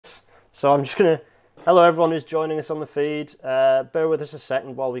So I'm just going to... Hello everyone who's joining us on the feed. Bear with us a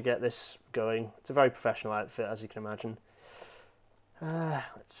second while we get this going. It's a very professional outfit, as you can imagine.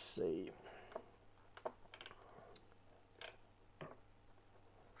 Let's see.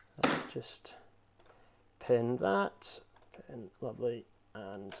 Just pin that. Pin, lovely.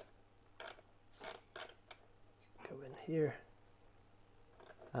 And go in here.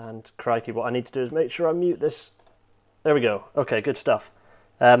 And crikey, what I need to do is make sure I mute this. There we go. Okay, good stuff.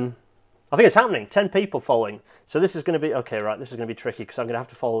 I think it's happening. 10 people following. So this is going to be... Okay, right, this is going to be tricky because I'm going to have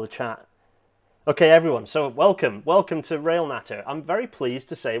to follow the chat. Okay, everyone, so welcome. Welcome to RailNatter. I'm very pleased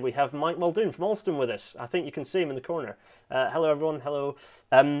to say we have Mike Muldoon from Alstom with us. I think you can see him in the corner. Hello, everyone. Hello.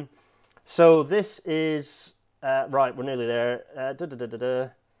 So this is... right, we're nearly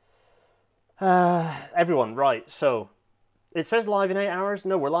there. Everyone, right, so... It says live in 8 hours.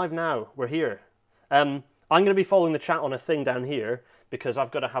 No, we're live now. We're here. I'm going to be following the chat on a thing down here because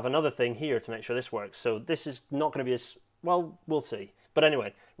I've got to have another thing here to make sure this works. So this is not going to be as... Well, we'll see. But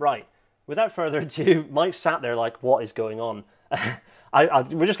anyway, right. Without further ado, Mike sat there like, what is going on?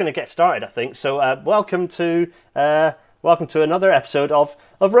 We're just going to get started, I think. So welcome to another episode of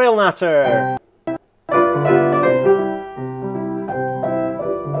RailNatter.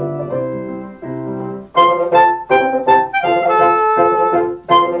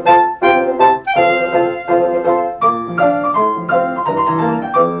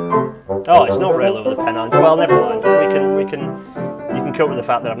 Oh, it's not Rail over the Pennines. Well, never mind. You can cope with the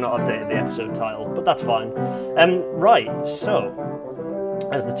fact that I've not updated the episode title, but that's fine. Right, so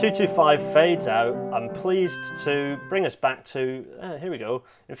as the 225 fades out, I'm pleased to bring us back to here we go.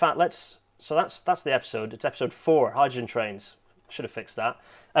 In fact, so that's the episode. It's episode 4, hydrogen trains. Should have fixed that.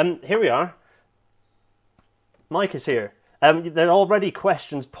 Here we are. Mike is here. There are already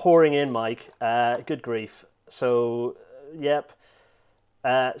questions pouring in, Mike. Good grief. So, yep.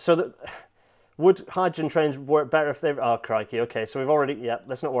 Would hydrogen trains work better if they... Oh, crikey. Okay, so we've already... Yeah,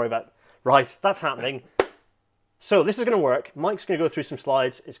 let's not worry about... Right, that's happening. So this is going to work. Mike's going to go through some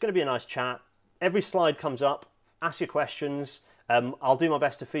slides. It's going to be a nice chat. Every slide comes up. Ask your questions. I'll do my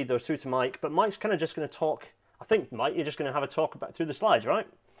best to feed those through to Mike. But Mike's kind of just going to talk... I think, Mike, you're just going to have a talk about through the slides, right?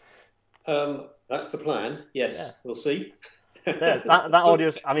 That's the plan. Yes, yeah. We'll see. Yeah, that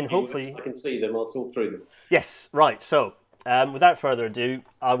audio's... I mean, hopefully... I can see them. I'll talk through them. Yes, right. So... without further ado,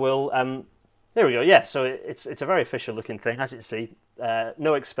 I will. There we go. Yeah, so it's a very official looking thing, as you see.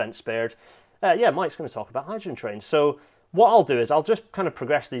 No expense spared. Yeah, Mike's going to talk about hydrogen trains. So what I'll do is I'll just kind of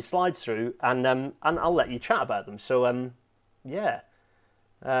progress these slides through, and I'll let you chat about them. So yeah,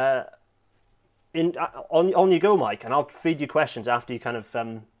 on you go, Mike, and I'll feed you questions after you kind of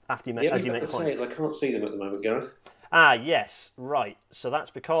as you make points. I can't see them at the moment, Gareth. Ah, yes, right. So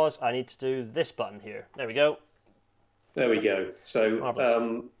that's because I need to do this button here. There we go. There we go.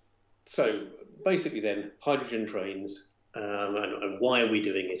 So, so basically, then hydrogen trains, and why are we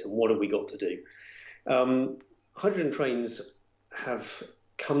doing it, and what have we got to do? Hydrogen trains have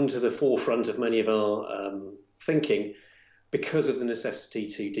come to the forefront of many of our thinking because of the necessity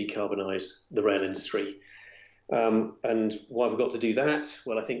to decarbonise the rail industry. And why we've got to do that?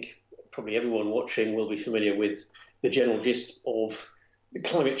 Well, I think probably everyone watching will be familiar with the general gist of the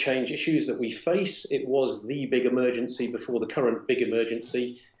climate change issues that we face. It was the big emergency before the current big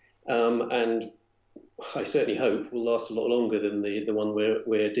emergency, and I certainly hope will last a lot longer than the one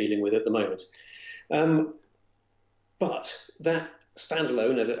we're dealing with at the moment. But that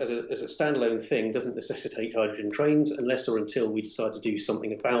standalone, as a standalone thing, doesn't necessitate hydrogen trains unless or until we decide to do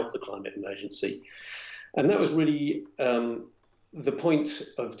something about the climate emergency. And that was really the point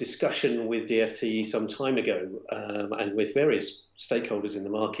of discussion with DfT some time ago, and with various stakeholders in the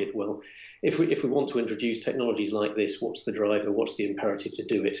market. Well, if we want to introduce technologies like this, what's the driver? What's the imperative to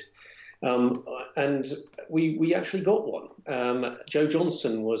do it? And we actually got one. Joe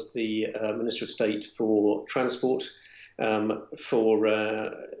Johnson was the Minister of State for Transport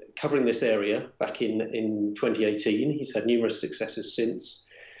for covering this area back in 2018. He's had numerous successes since.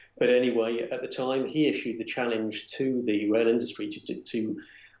 But anyway, at the time, he issued the challenge to the rail industry to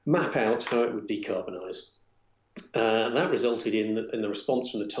map out how it would decarbonise. And that resulted in the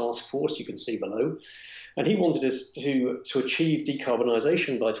response from the task force, you can see below. And he wanted us to achieve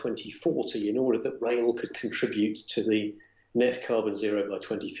decarbonisation by 2040 in order that rail could contribute to the net carbon zero by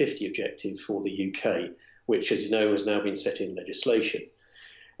 2050 objective for the UK, which, as you know, has now been set in legislation.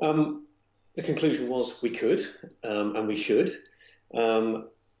 The conclusion was we could, and we should.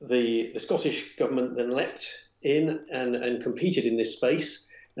 The Scottish government then leapt in and competed in this space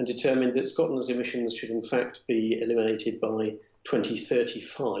and determined that Scotland's emissions should in fact be eliminated by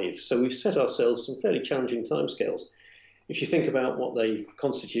 2035. So we've set ourselves some fairly challenging timescales. if you think about what they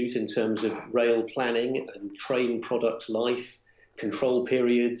constitute in terms of rail planning and train product life, control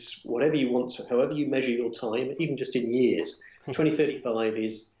periods, whatever you want to, however you measure your time, even just in years, 2035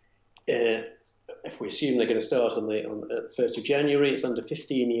 is, if we assume they're going to start on the 1st of January, it's under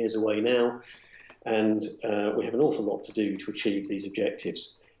 15 years away now, and we have an awful lot to do to achieve these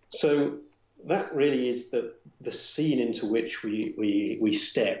objectives. So that really is the scene into which we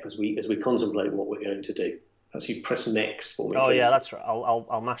step as we contemplate what we're going to do. As you press next for me. Oh, yeah, that's right.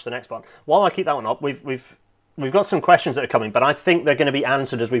 I'll mash the next button. While I keep that one up, we've got some questions that are coming, but I think they're going to be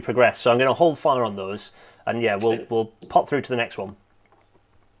answered as we progress. So I'm going to hold fire on those, and yeah, we'll pop through to the next one.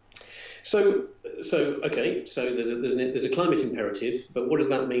 So okay. So there's a climate imperative, but what does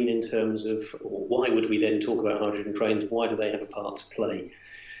that mean in terms of why would we then talk about hydrogen trains? Why do they have a part to play?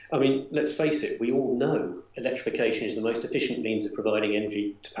 I mean, let's face it. We all know electrification is the most efficient means of providing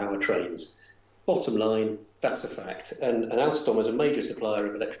energy to power trains. Bottom line, that's a fact. And Alstom, as a major supplier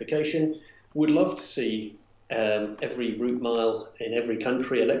of electrification, would love to see every route mile in every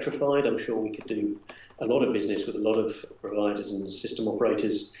country electrified. I'm sure we could do a lot of business with a lot of providers and system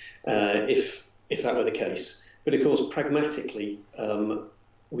operators if that were the case. But of course, pragmatically,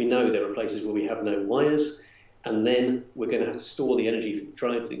 we know there are places where we have no wires, and then we're going to have to store the energy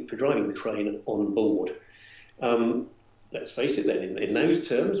for driving the train on board. Let's face it then, in those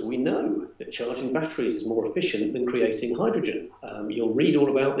terms, we know that charging batteries is more efficient than creating hydrogen. You'll read all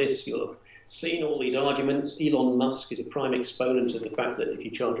about this, you'll have seen all these arguments. Elon Musk is a prime exponent of the fact that if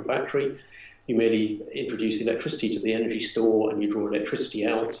you charge a battery, you merely introduce electricity to the energy store and you draw electricity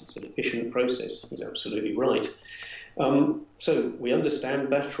out. It's an efficient process. He's absolutely right. So we understand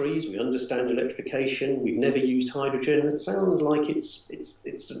batteries, we understand electrification, we've never used hydrogen. It sounds like it's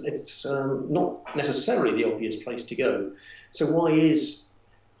not necessarily the obvious place to go. So why is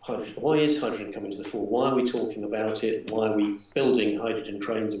hydrogen coming to the fore? Why are we talking about it? Why are we building hydrogen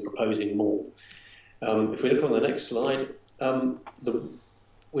trains and proposing more? If we look on the next slide,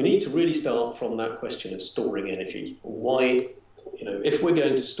 we need to really start from that question of storing energy. Why, if we're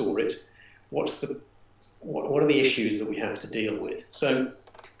going to store it, what are the issues that we have to deal with? So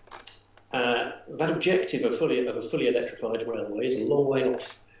that objective of a fully electrified railway is a long way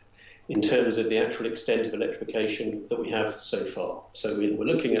off in terms of the actual extent of electrification that we have so far. So we're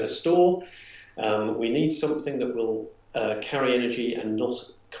looking at a store. We need something that will carry energy and not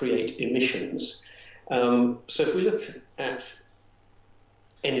create emissions. So if we look at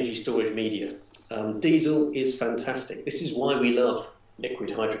energy storage media, diesel is fantastic. This is why we love liquid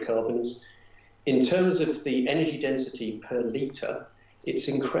hydrocarbons. In terms of the energy density per litre, it's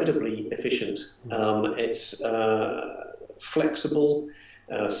incredibly efficient. It's flexible,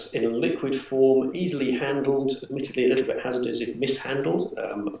 in a liquid form, easily handled, admittedly a little bit hazardous if mishandled,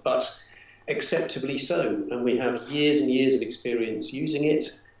 but acceptably so. And we have years and years of experience using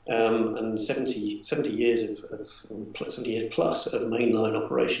it, and 70 years plus of mainline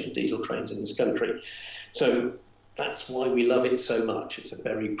operation of diesel trains in this country. So that's why we love it so much. It's a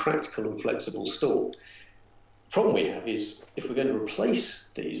very practical and flexible store. The problem we have is if we're going to replace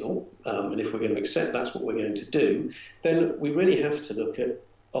diesel, and if we're going to accept that's what we're going to do, then we really have to look at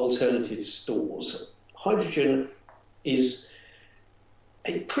alternative stores. Hydrogen is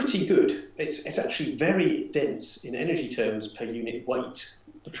pretty good. It's actually very dense in energy terms per unit weight.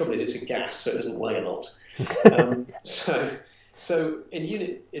 The trouble is it's a gas, so it doesn't weigh a lot. So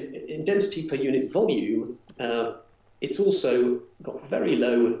in density per unit volume, it's also got very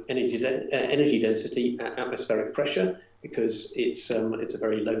low energy density at atmospheric pressure because it's a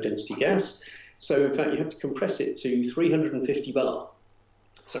very low density gas. So in fact, you have to compress it to 350 bar,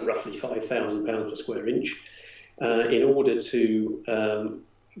 so roughly 5,000 pounds per square inch, in order to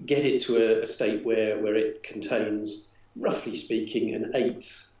get it to a state where it contains, roughly speaking, an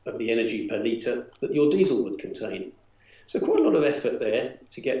eighth of the energy per litre that your diesel would contain. So quite a lot of effort there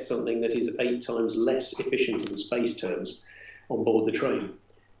to get something that is 8 times less efficient in space terms on board the train.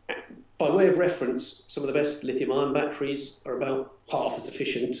 By way of reference, some of the best lithium-ion batteries are about half as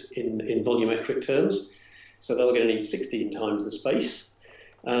efficient in volumetric terms. So they're going to need 16 times the space.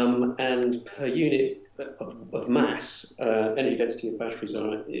 And per unit of mass, energy density of batteries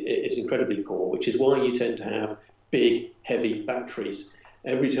is incredibly poor, which is why you tend to have big, heavy batteries.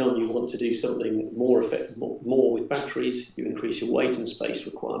 Every time you want to do something more with batteries, you increase your weight and space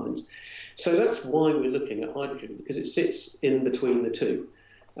requirements. So that's why we're looking at hydrogen, because it sits in between the two.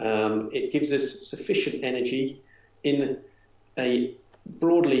 It gives us sufficient energy in a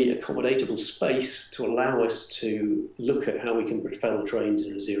broadly accommodatable space to allow us to look at how we can propel trains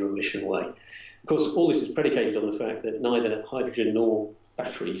in a zero-emission way. Of course, all this is predicated on the fact that neither hydrogen nor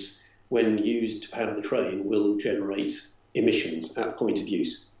batteries, when used to power the train, will generate emissions at point of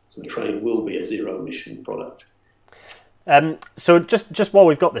use. So the train will be a zero emission product. So just while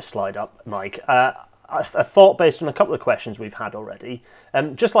we've got this slide up, Mike, a thought based on a couple of questions we've had already.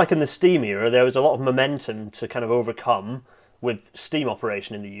 Just like in the steam era, there was a lot of momentum to kind of overcome with steam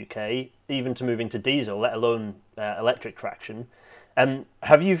operation in the UK, even to moving to diesel, let alone electric traction.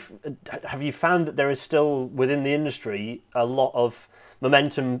 Have you found that there is still within the industry a lot of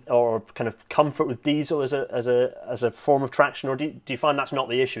momentum or kind of comfort with diesel as a form of traction, or do you find that's not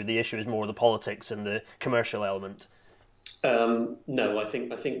the issue? The issue is more the politics and the commercial element. No, I think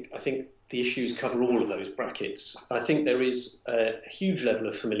the issues cover all of those brackets. I think there is a huge level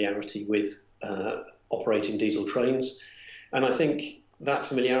of familiarity with operating diesel trains, and I think that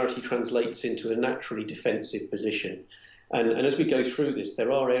familiarity translates into a naturally defensive position. And as we go through this,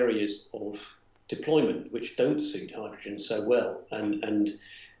 there are areas of deployment which don't suit hydrogen so well. And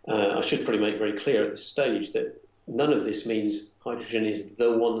I should probably make very clear at this stage that none of this means hydrogen is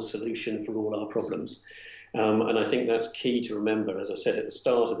the one solution for all our problems. And I think that's key to remember. As I said at the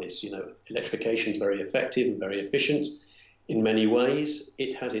start of this, electrification is very effective and very efficient in many ways.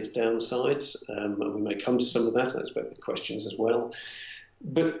 It has its downsides, and we may come to some of that, I expect, with questions as well.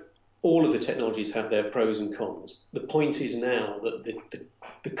 But all of the technologies have their pros and cons. The point is now that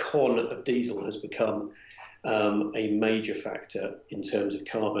the con of diesel has become a major factor in terms of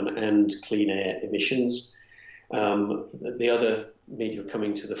carbon and clean air emissions. The other media are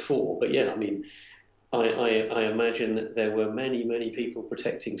coming to the fore. But yeah, I mean, I imagine there were many people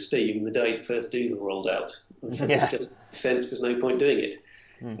protecting steam the day the first diesel rolled out. And so this doesn't make sense, there's no point doing it.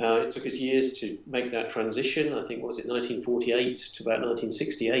 It took us years to make that transition. I think, was it 1948 to about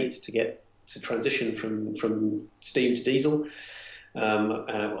 1968 to get to transition from steam to diesel.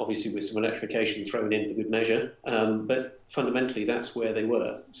 Obviously with some electrification thrown in for good measure. But fundamentally, that's where they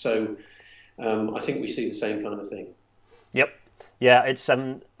were. So I think we see the same kind of thing. Yep. Yeah, it's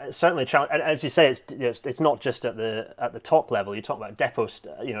certainly a challenge. As you say, it's not just at the top level. You talk about depot,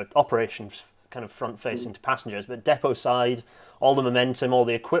 operations kind of front facing to passengers, but depot side, all the momentum, all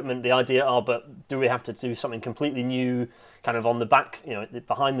the equipment, the idea, but do we have to do something completely new, kind of on the back,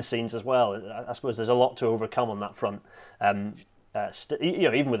 behind the scenes as well? I suppose there's a lot to overcome on that front.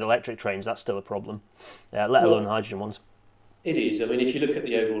 Even with electric trains, that's still a problem, let alone hydrogen ones. It is. I mean, if you look at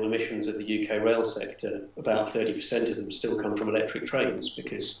the overall emissions of the UK rail sector, about 30% of them still come from electric trains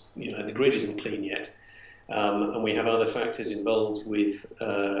because the grid isn't clean yet, and we have other factors involved with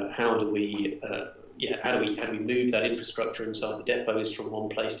how do we move that infrastructure inside the depots from one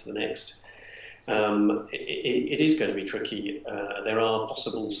place to the next. It is going to be tricky. There are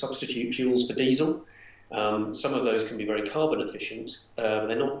possible substitute fuels for diesel. Some of those can be very carbon efficient.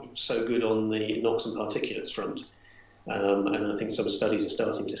 They're not so good on the NOx and particulates front. And I think some studies are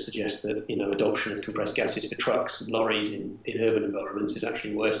starting to suggest that adoption of compressed gases for trucks and lorries in urban environments is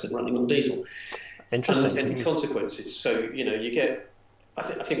actually worse than running on diesel. Interesting. Unintended consequences. So you get.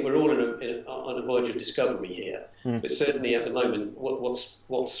 I think we're all on a voyage of discovery here. But certainly at the moment,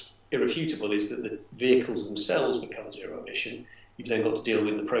 what's irrefutable is that the vehicles themselves become zero emission. You've then got to deal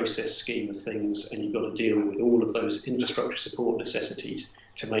with the process scheme of things, and you've got to deal with all of those infrastructure support necessities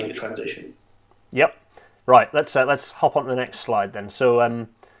to make the transition. Yep. Right, let's hop on to the next slide then. So,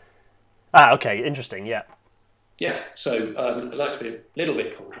 okay, interesting, yeah. Yeah, so I'd like to be a little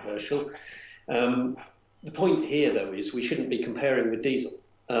bit controversial. The point here, though, is we shouldn't be comparing with diesel.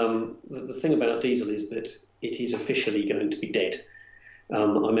 The thing about diesel is that it is officially going to be dead.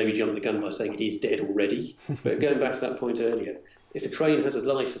 I maybe jumped the gun by saying it is dead already, but going back to that point earlier, if a train has a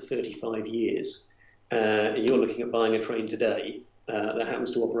life of 35 years, and you're looking at buying a train today that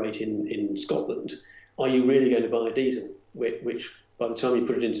happens to operate in Scotland, are you really going to buy a diesel, which by the time you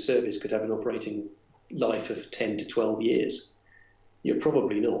put it into service could have an operating life of 10 to 12 years? You're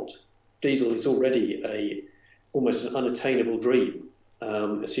probably not. Diesel is already almost an unattainable dream,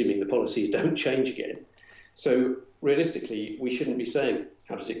 assuming the policies don't change again. So realistically, we shouldn't be saying,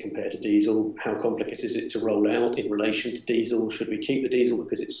 how does it compare to diesel? How complex is it to roll out in relation to diesel? Should we keep the diesel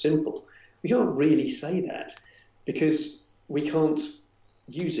because it's simple? We can't really say that because we can't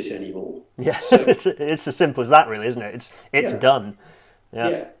use it anymore. Yeah, so, it's as simple as that, really, isn't it? It's done.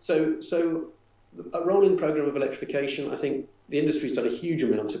 Yeah. So a rolling program of electrification. I think the industry's done a huge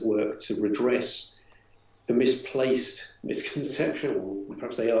amount of work to redress the misplaced misconception, or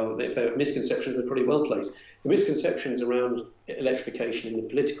perhaps if they're misconceptions, they're probably well placed. The misconceptions around electrification in the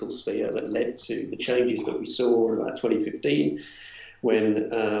political sphere that led to the changes that we saw in about 2015, when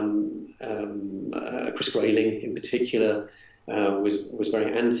Chris Grayling, in particular, was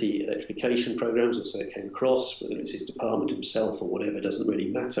very anti-electrification programs, and so it came across, whether it's his department himself or whatever, doesn't really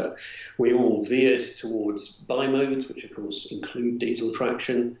matter. We all veered towards bimodes, which of course include diesel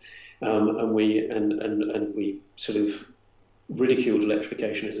traction, and we sort of ridiculed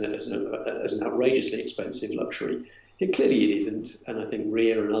electrification as an outrageously expensive luxury. Clearly it isn't, and I think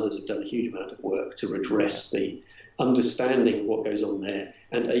RIA and others have done a huge amount of work to redress the understanding of what goes on there,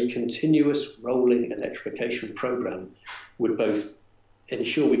 and a continuous rolling electrification program would both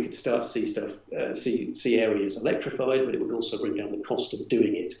ensure we could start to see stuff, see areas electrified, but it would also bring down the cost of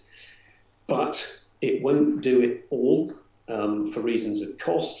doing it. But it won't do it all for reasons of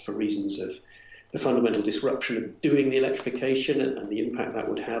cost, for reasons of the fundamental disruption of doing the electrification and the impact that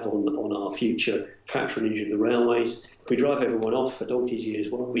would have on our future patronage of the railways. If we drive everyone off for donkey's years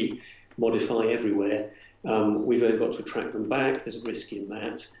while we modify everywhere, we've then got to attract them back. There's a risk in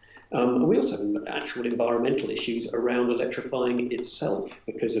that. And we also have actual environmental issues around electrifying itself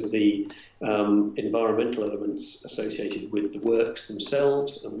because of the environmental elements associated with the works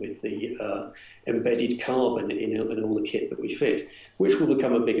themselves and with the embedded carbon in all the kit that we fit, which will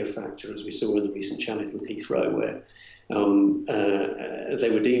become a bigger factor, as we saw in the recent challenge with Heathrow, where they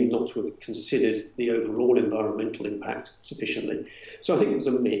were deemed not to have considered the overall environmental impact sufficiently. So I think there's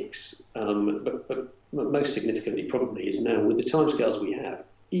a mix, but most significantly probably is now, with the timescales we have,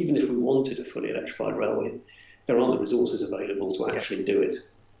 even if we wanted a fully electrified railway, there aren't the resources available to actually do it.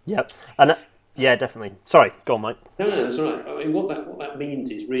 Yep, and yeah, definitely. Sorry, go on, Mike. No, that's all right. I mean, what that means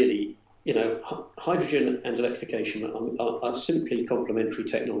is really, hydrogen and electrification are simply complementary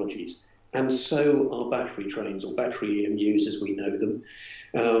technologies, and so are battery trains, or battery EMUs as we know them,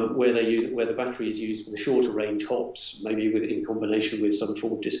 where the battery is used for the shorter range hops, maybe in combination with some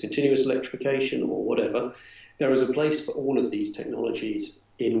form of discontinuous electrification or whatever. There is a place for all of these technologies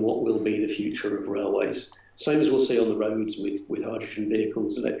in what will be the future of railways. Same as we'll see on the roads with hydrogen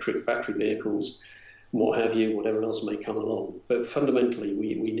vehicles, electric battery vehicles, what have you, whatever else may come along. But fundamentally,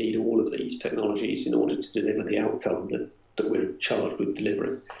 we need all of these technologies in order to deliver the outcome that we're charged with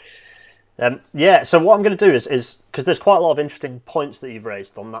delivering. So what I'm going to do is because there's quite a lot of interesting points that you've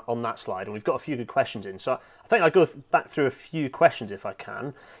raised on that slide, and we've got a few good questions in. So I think I'll go back through a few questions if I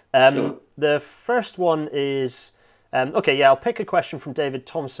can. Sure. The first one is, I'll pick a question from David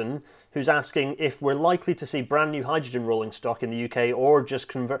Thompson, who's asking if we're likely to see brand new hydrogen rolling stock in the UK or just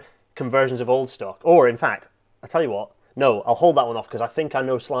conversions of old stock. Or, in fact, I'll tell you what, no, I'll hold that one off because I think I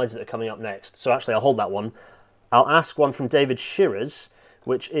know slides that are coming up next. So actually, I'll hold that one. I'll ask one from David Shearers,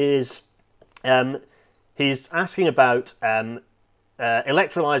 which is, he's asking about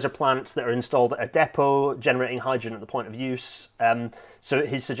electrolyser plants that are installed at a depot generating hydrogen at the point of use. So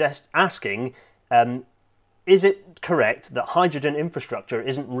he's asking, is it correct that hydrogen infrastructure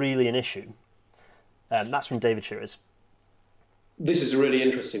isn't really an issue? That's from David Shearers. This is a really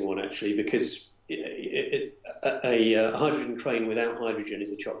interesting one, actually, because a hydrogen train without hydrogen is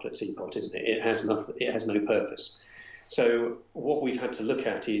a chocolate teapot, isn't it? It has nothing. It has no purpose. So what we've had to look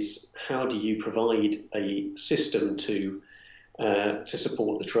at is how do you provide a system to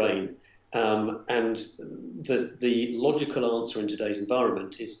support the train? And the logical answer in today's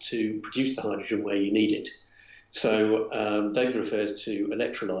environment is to produce the hydrogen where you need it. So David refers to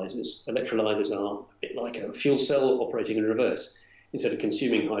electrolyzers. Electrolyzers are a bit like a fuel cell operating in reverse. Instead of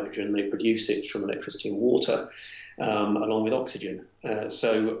consuming hydrogen, they produce it from electricity and water, along with oxygen.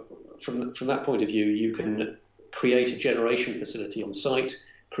 So from that point of view, you can create a generation facility on site,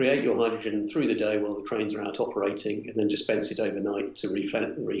 create your hydrogen through the day while the trains are out operating, and then dispense it overnight to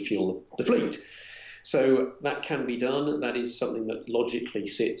refuel the fleet. So that can be done. That is something that logically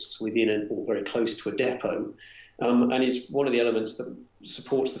sits within or very close to a depot, and is one of the elements that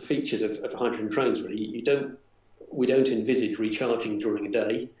supports the features of hydrogen trains. Really, we don't envisage recharging during a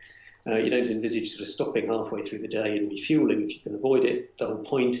day. You don't envisage sort of stopping halfway through the day and refueling if you can avoid it. The whole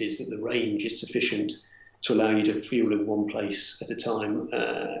point is that the range is sufficient to allow you to fuel in one place at a time,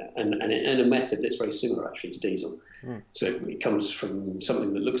 and a method that's very similar actually to diesel. So it comes from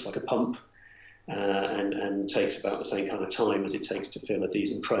something that looks like a pump and takes about the same kind of time as it takes to fill a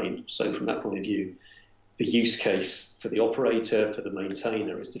diesel train. So from that point of view, the use case for the operator, for the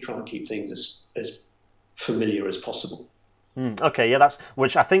maintainer, is to try and keep things as familiar as possible. Okay, yeah,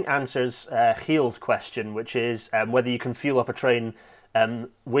 which I think answers Giel's question, which is whether you can fuel up a train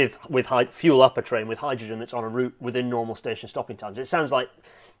with hydrogen that's on a route within normal station stopping times. It sounds like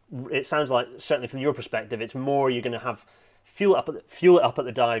certainly from your perspective, it's more you're going to have fuel it up at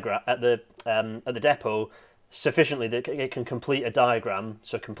the depot sufficiently that it can complete a diagram,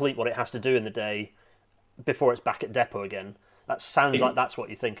 so complete what it has to do in the day before it's back at depot again. That sounds like that's what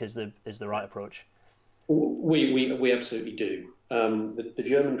you think is the right approach. We absolutely do. The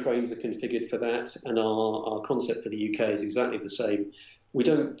German trains are configured for that, and our concept for the UK is exactly the same. We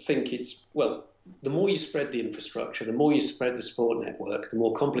don't think it's, well, the more you spread the infrastructure, the more you spread the support network, the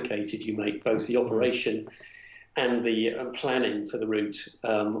more complicated you make both the operation and the planning for the route.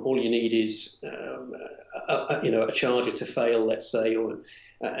 All you need is a charger to fail, let's say, or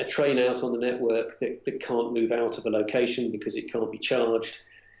a train out on the network that can't move out of a location because it can't be charged.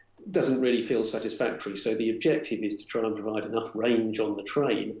 Doesn't really feel satisfactory. So the objective is to try and provide enough range on the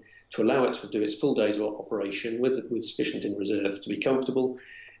train to allow it to do its full days of operation with sufficient in reserve to be comfortable,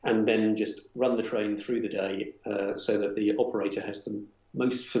 and then just run the train through the day so that the operator has the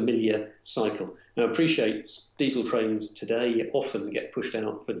most familiar cycle. Now, appreciate diesel trains today often get pushed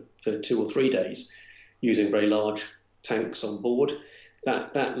out for 2 or 3 days using very large tanks on board.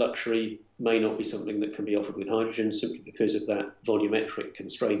 That luxury may not be something that can be offered with hydrogen simply because of that volumetric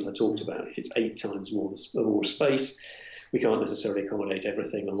constraint I talked about. If it's 8 times more space, we can't necessarily accommodate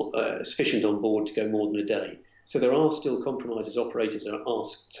everything sufficient on board to go more than a day. So there are still compromises operators are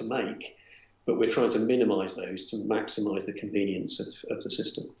asked to make, but we're trying to minimise those to maximise the convenience of the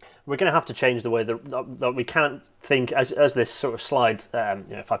system. We're going to have to change the way that we can't think, as this sort of slide,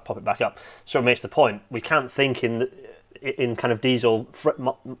 if I pop it back up, sort of makes the point, we can't think in kind of diesel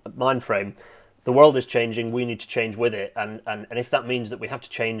mind frame. The world is changing, we need to change with it, and if that means that we have to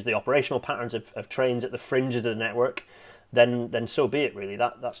change the operational patterns of trains at the fringes of the network, then so be it. Really,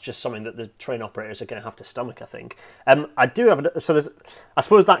 that's just something that the train operators are going to have to stomach, I think. I do have I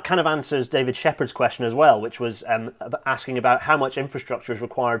suppose that kind of answers David Shepherd's question as well, which was asking about how much infrastructure is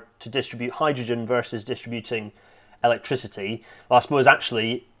required to distribute hydrogen versus distributing electricity. Well, I suppose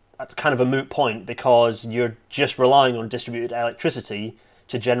actually that's kind of a moot point because you're just relying on distributed electricity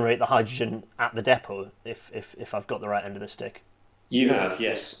to generate the hydrogen at the depot, if I've got the right end of the stick. You have,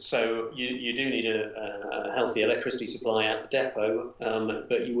 yes. So you do need a healthy electricity supply at the depot,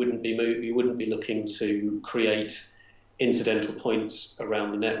 but you wouldn't be looking to create incidental points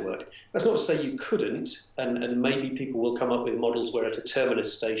around the network. That's not to say you couldn't, and maybe people will come up with models where at a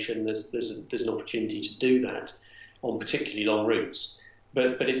terminus station there's an opportunity to do that on particularly long routes.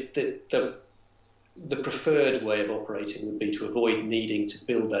 But the preferred way of operating would be to avoid needing to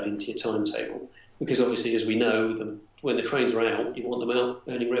build that into your timetable, because obviously, as we know, when the trains are out, you want them out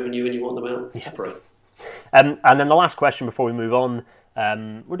earning revenue and you want them out operating. And then the last question before we move on,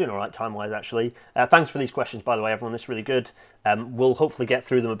 we're doing all right time-wise actually. Thanks for these questions, by the way, everyone. This is really good. We'll hopefully get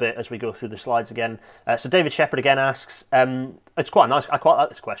through them a bit as we go through the slides again. So David Shepherd again asks, it's quite nice, I quite like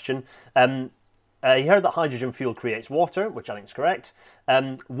this question. He heard that hydrogen fuel creates water, which I think is correct.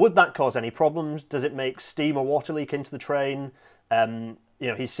 Would that cause any problems? Does it make steam or water leak into the train?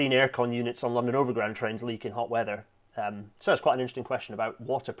 He's seen aircon units on London Overground trains leak in hot weather. So it's quite an interesting question about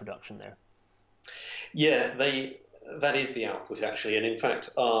water production there. Yeah, that is the output actually, and in fact,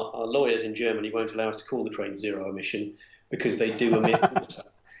 our lawyers in Germany won't allow us to call the train zero emission because they do emit water.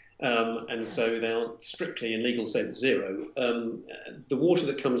 And so they aren't strictly in legal sense zero. The water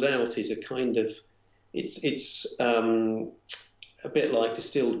that comes out is a kind of, it's a bit like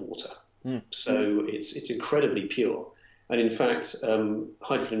distilled water. So it's incredibly pure. And in fact,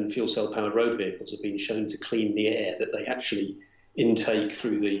 hydrogen fuel cell powered road vehicles have been shown to clean the air that they actually intake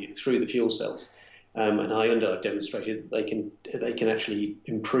through the fuel cells. And Hyundai have demonstrated they can actually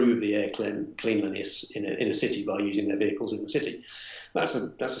improve the air cleanliness in a city by using their vehicles in the city. That's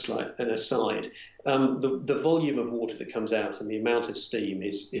a slight an aside. The volume of water that comes out and the amount of steam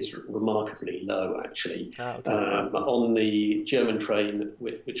is remarkably low, actually. On the German train,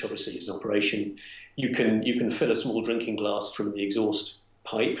 which obviously is in operation, you can fill a small drinking glass from the exhaust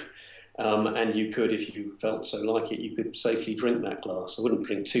pipe, and you could, if you felt so like it, you could safely drink that glass. I wouldn't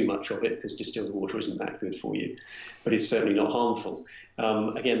drink too much of it because distilled water isn't that good for you, but it's certainly not harmful.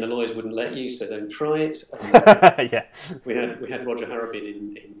 Again, the lawyers wouldn't let you, so don't try it. Yeah. We had Roger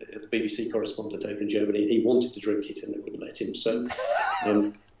Harrabin, the BBC correspondent over in Germany, and he wanted to drink it and they wouldn't let him. So,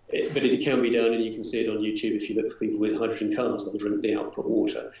 but it can be done, and you can see it on YouTube if you look for people with hydrogen cars. They'll drink the output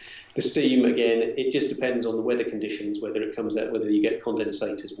water. The steam, again, it just depends on the weather conditions, whether it comes out, whether you get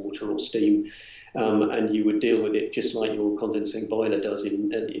condensate as water or steam, and you would deal with it just like your condensing boiler does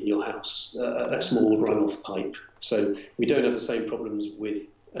in your house, a small runoff pipe. So we don't have the same problems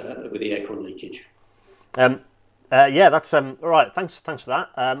with the aircon leakage. Yeah, that's all right. Thanks for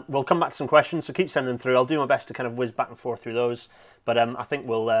that. We'll come back to some questions, so keep sending them through. I'll do my best to kind of whiz back and forth through those, but I think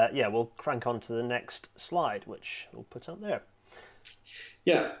we'll crank on to the next slide, which we'll put up there.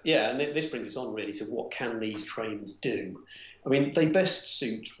 Yeah, and this brings us on really to what can these trains do. I mean, they best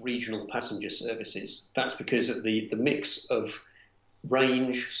suit regional passenger services. That's because of the mix of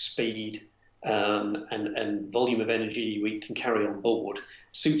range, speed, and volume of energy we can carry on board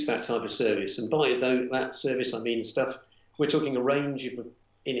suits that type of service. And by that service, I mean stuff, we're talking a range of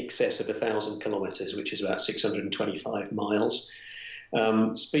in excess of 1,000 kilometres, which is about 625 miles.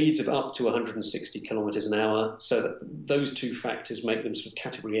 Speeds of up to 160 kilometres an hour. So that those two factors make them sort of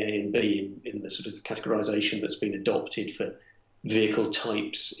category A and B in the sort of categorisation that's been adopted for vehicle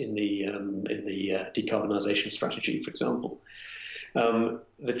types in the decarbonisation strategy, for example.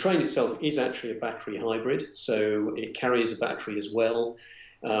 The train itself is actually a battery hybrid, so it carries a battery as well,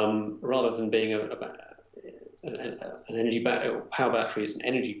 rather than being an energy power battery. It's an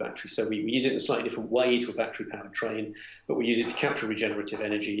energy battery, so we use it in a slightly different way to a battery-powered train, but we use it to capture regenerative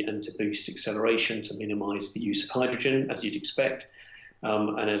energy and to boost acceleration, to minimise the use of hydrogen, as you'd expect.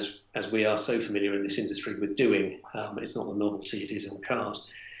 And as we are so familiar in this industry with doing, it's not a novelty, it is on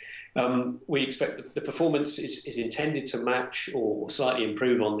cars. We expect the performance is intended to match or slightly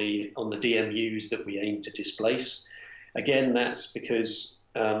improve on the DMUs that we aim to displace. Again, that's because,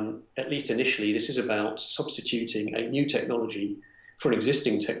 at least initially, this is about substituting a new technology for an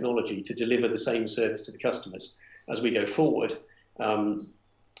existing technology to deliver the same service to the customers. As we go forward,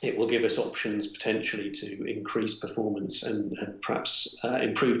 it will give us options potentially to increase performance and perhaps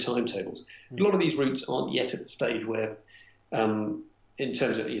improve timetables. A lot of these routes aren't yet at the stage where, in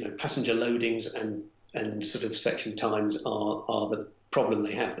terms of passenger loadings and sort of section times are the problem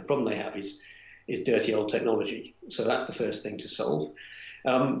they have. The problem they have is dirty old technology. So that's the first thing to solve.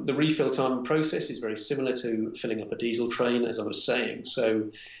 The refill time process is very similar to filling up a diesel train, as I was saying.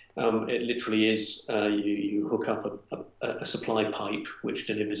 So it literally is you hook up a supply pipe which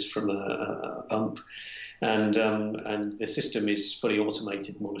delivers from a pump, and the system is fully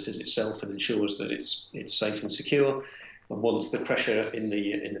automated, monitors itself, and ensures that it's safe and secure. And once the pressure in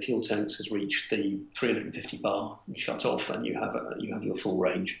the fuel tanks has reached the 350 bar, you shut off, and you have your full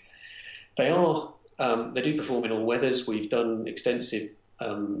range. They do perform in all weathers. We've done extensive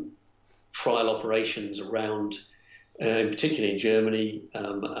trial operations around, particularly in Germany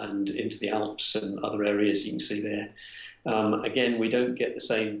and into the Alps and other areas you can see there. Again, we don't get the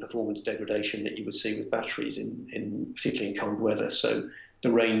same performance degradation that you would see with batteries, particularly in cold weather. So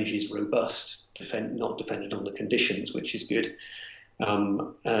the range is robust, not dependent on the conditions, which is good. And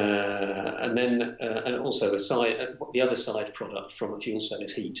also the other side product from a fuel cell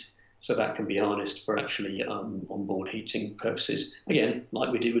is heat. So that can be harnessed for actually onboard heating purposes. Again,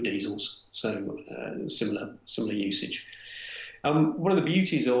 like we do with diesels, so similar usage. One of the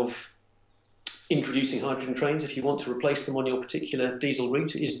beauties of introducing hydrogen trains, if you want to replace them on your particular diesel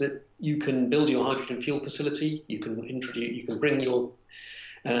route, is that you can build your hydrogen fuel facility. You can bring your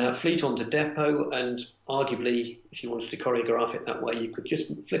fleet onto depot, and arguably, if you wanted to choreograph it that way, you could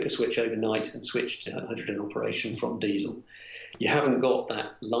just flick a switch overnight and switch to hydrogen operation from diesel. You haven't got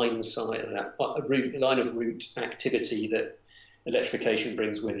that line of route activity that electrification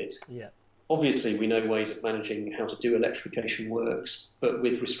brings with it. Yeah. Obviously, we know ways of managing how to do electrification works, but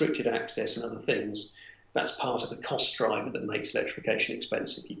with restricted access and other things, that's part of the cost driver that makes electrification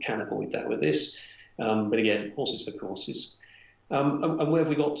expensive. You can avoid that with this. But again, horses for courses. And where have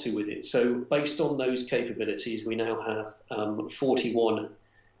we got to with it? So based on those capabilities, we now have 41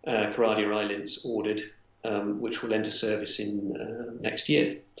 Coradia Islands ordered, which will enter service in next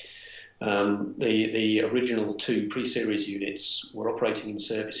year. The original 2 pre-series units were operating in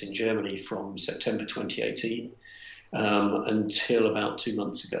service in Germany from September 2018 until about 2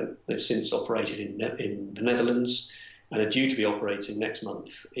 months ago. They've since operated in the Netherlands and are due to be operating next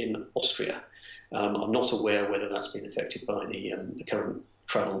month in Austria. I'm not aware whether that's been affected by the current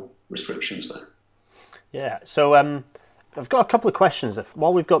travel restrictions there. Yeah, so I've got a couple of questions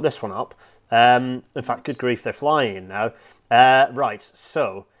while we've got this one up. In fact, good grief, they're flying in now. Right,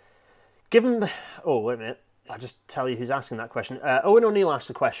 so, given the... Oh, wait a minute. I'll just tell you who's asking that question. Owen O'Neill asked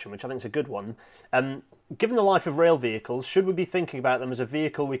a question, which I think is a good one. Given the life of rail vehicles, should we be thinking about them as a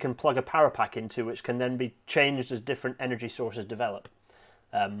vehicle we can plug a power pack into, which can then be changed as different energy sources develop?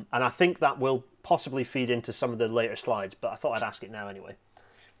 And I think that will possibly feed into some of the later slides, but I thought I'd ask it now anyway.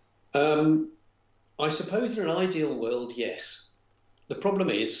 I suppose in an ideal world, yes. The problem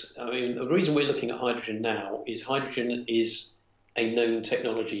is, the reason we're looking at hydrogen now is hydrogen is a known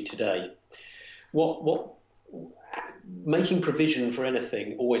technology today. Making provision for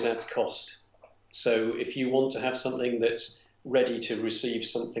anything always adds cost. So if you want to have something that's ready to receive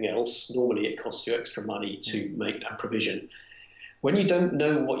something else, normally it costs you extra money to make that provision. When you don't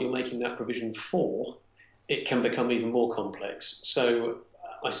know what you're making that provision for, it can become even more complex. So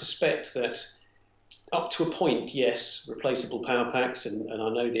I suspect that up to a point, yes, replaceable power packs, and I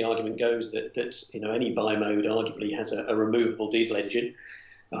know the argument goes that any bi-mode arguably has a removable diesel engine.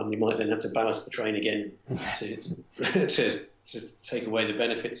 You might then have to ballast the train again to take away the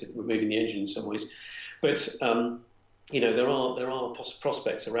benefits of removing the engine in some ways. But there are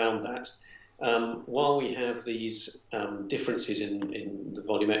prospects around that. While we have these differences in the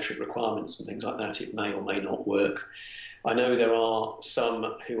volumetric requirements and things like that, it may or may not work. I know there are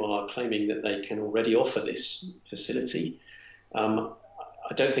some who are claiming that they can already offer this facility.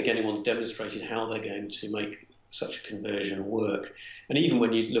 I don't think anyone's demonstrated how they're going to make such a conversion work. And even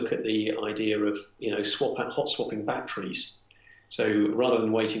when you look at the idea of hot swapping batteries, so rather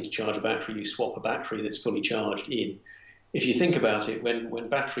than waiting to charge a battery, you swap a battery that's fully charged in. If you think about it, when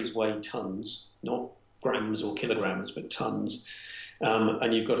batteries weigh tons, not grams or kilograms, but tons,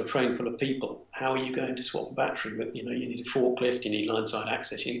 and you've got a train full of people, how are you going to swap a battery? But you need a forklift, you need line-side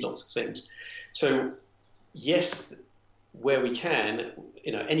access, you need lots of things. So yes, where we can,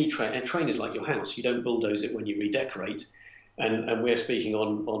 a train is like your house. You don't bulldoze it when you redecorate. And we're speaking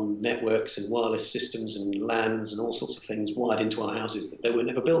on networks and wireless systems and LANs and all sorts of things wired into our houses that they were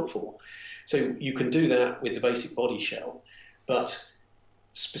never built for. So you can do that with the basic body shell, but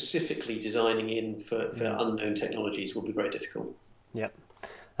specifically designing in for unknown technologies will be very difficult. Yeah,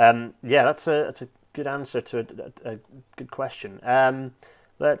 that's a good answer to a good question.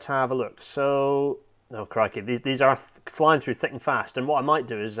 Let's have a look. So, oh crikey, these are flying through thick and fast. And what I might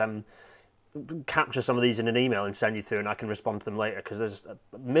do is capture some of these in an email and send you through, and I can respond to them later, because there's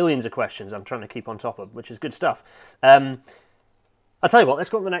millions of questions I'm trying to keep on top of, which is good stuff. I'll tell you what, let's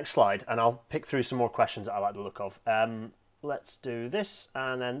go on to the next slide, and I'll pick through some more questions that I like the look of. Let's do this,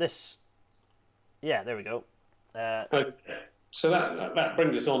 and then this. Yeah, there we go. Okay. So that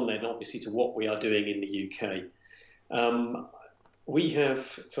brings us on then, obviously, to what we are doing in the UK. We have,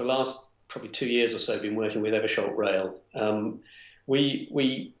 for the last probably 2 years or so, been working with Eversholt Rail.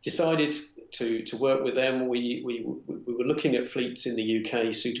 We decided to work with them. We were looking at fleets in the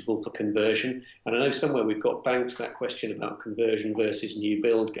UK suitable for conversion, and I know somewhere we've got banked that question about conversion versus new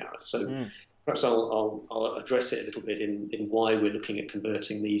build, Gareth. So perhaps I'll address it a little bit in why we're looking at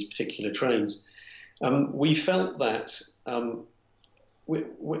converting these particular trains. We felt that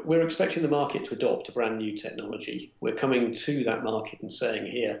we're expecting the market to adopt a brand new technology. We're coming to that market and saying,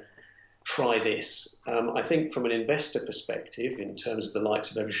 here, try this. I think from an investor perspective, in terms of the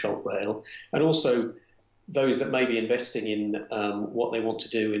likes of Eversholt Rail, and also those that may be investing in what they want to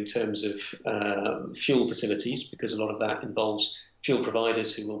do in terms of fuel facilities, because a lot of that involves fuel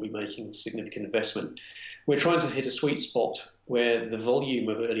providers who will be making significant investment. We're trying to hit a sweet spot where the volume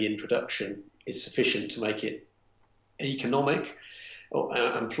of early introduction is sufficient to make it economic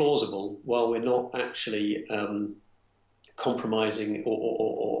and plausible, while we're not actually compromising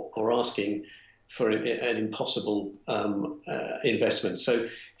or asking for an impossible investment. So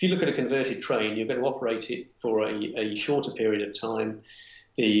if you look at a converted train, you're going to operate it for a shorter period of time.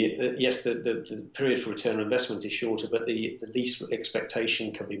 The period for return on investment is shorter, but the lease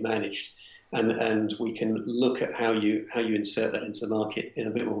expectation can be managed, and we can look at how you insert that into the market in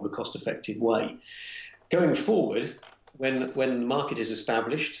a bit more of a cost-effective way. Going forward, when the market is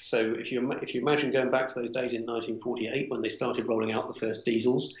established, so if you imagine going back to those days in 1948 when they started rolling out the first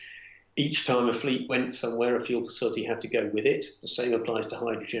diesels, each time a fleet went somewhere, a fuel facility had to go with it. The same applies to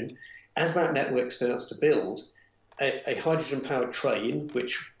hydrogen. As that network starts to build, a hydrogen-powered train,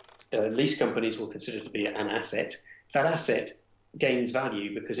 which lease companies will consider to be an asset, that asset gains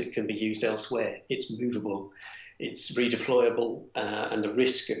value because it can be used elsewhere. It's movable, it's redeployable, and the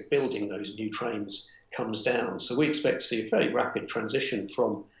risk of building those new trains comes down. So we expect to see a fairly rapid transition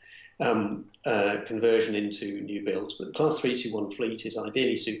from conversion into new builds. But the Class 321 fleet is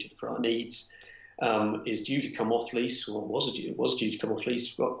ideally suited for our needs, is due to come off lease, or was due to come off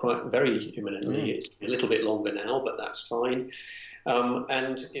lease quite very imminently. It's a little bit longer now, but that's fine.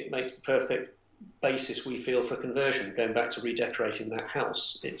 And it makes the perfect basis, we feel, for conversion. Going back to redecorating that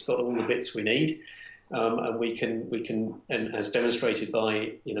house, it's got all the bits we need. And we can, and as demonstrated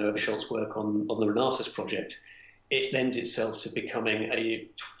by Eversholt's work on the Renatus project, it lends itself to becoming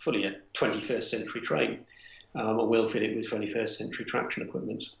fully a 21st century train, and we'll fit it with 21st century traction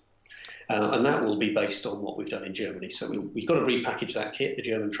equipment. And that will be based on what we've done in Germany. So we've got to repackage that kit. The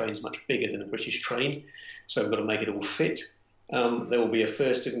German train's much bigger than the British train, so we've got to make it all fit. There will be a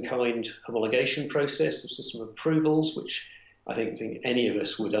first-of-kind homologation process of system approvals, which I think any of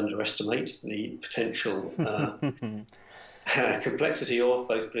us would underestimate the potential complexity of,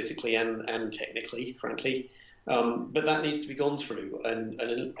 both politically and technically, frankly. But that needs to be gone through, and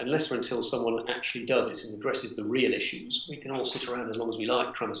unless or until someone actually does it and addresses the real issues, we can all sit around as long as we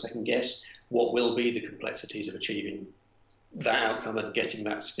like trying to second guess what will be the complexities of achieving that outcome and getting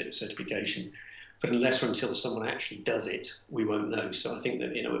that certification but unless or until someone actually does it, we won't know. So I think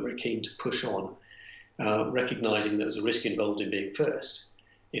that we're very keen to push on, recognising that there's a risk involved in being first,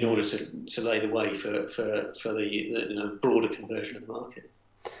 in order to lay the way for the broader conversion of the market.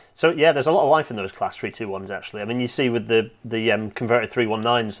 So yeah, there's a lot of life in those Class 321s actually. I mean, you see with the converted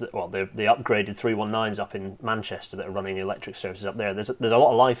 319s, well, the upgraded 319s up in Manchester that are running electric services up there. There's a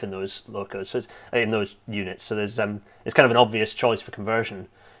lot of life in those locos, so in those units. So there's it's kind of an obvious choice for conversion.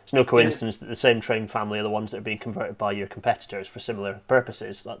 It's no coincidence that the same train family are the ones that are being converted by your competitors for similar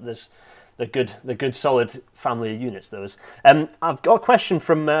purposes. Like they're good, solid family of units. Those. I've got a question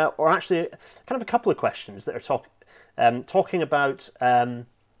from, or actually, kind of a couple of questions that are talking about.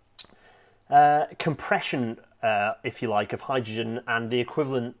 Compression, if you like, of hydrogen and the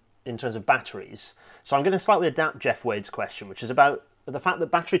equivalent in terms of batteries. So I'm going to slightly adapt Jeff Wade's question, which is about the fact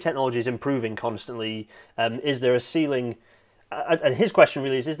that battery technology is improving constantly. Is there a ceiling? And his question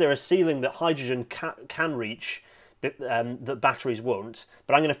really is there a ceiling that hydrogen can reach that batteries won't?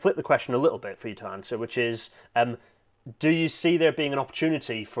 But I'm going to flip the question a little bit for you to answer, which is, do you see there being an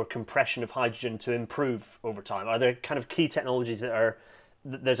opportunity for compression of hydrogen to improve over time? Are there kind of key technologies that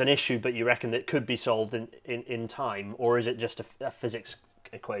there's an issue, but you reckon that could be solved in time, or is it just a physics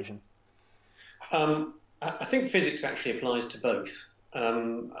equation? I think physics actually applies to both.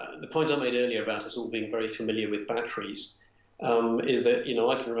 The point I made earlier about us all being very familiar with batteries is that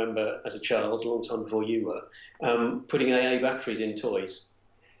I can remember as a child, a long time before you were, putting AA batteries in toys.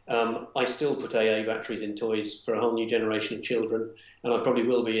 I still put AA batteries in toys for a whole new generation of children, and I probably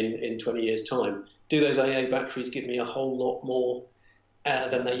will be in 20 years' time. Do those AA batteries give me a whole lot more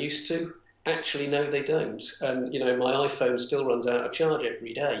than they used to? Actually, no, they don't. And my iPhone still runs out of charge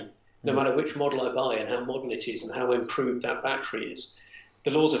every day, no matter which model I buy and how modern it is and how improved that battery is.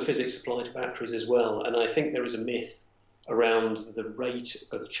 The laws of physics apply to batteries as well, and I think there is a myth around the rate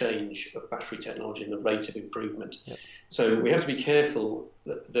of change of battery technology and the rate of improvement. Yep. So we have to be careful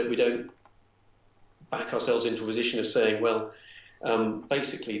that we don't back ourselves into a position of saying, well,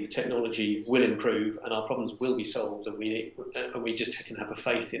 basically the technology will improve and our problems will be solved, and we just can have a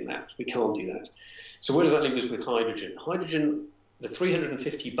faith in that. We can't do that. So where does that leave us with hydrogen? Hydrogen, the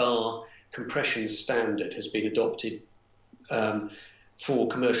 350 bar compression standard has been adopted for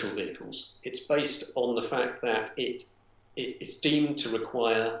commercial vehicles. It's based on the fact that it's deemed to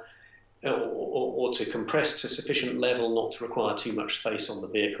require or to compress to sufficient level not to require too much space on the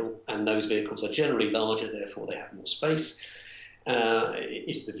vehicle, and those vehicles are generally larger, therefore they have more space.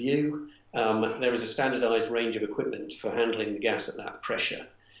 Is the view. There is a standardized range of equipment for handling the gas at that pressure.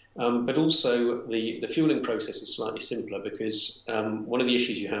 But also the fueling process is slightly simpler, because one of the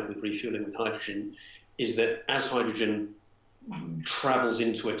issues you have with refueling with hydrogen is that as hydrogen travels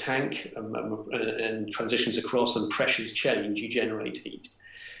into a tank and transitions across and pressures change, you generate heat.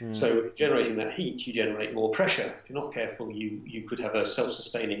 So generating that heat, you generate more pressure. If you're not careful, you could have a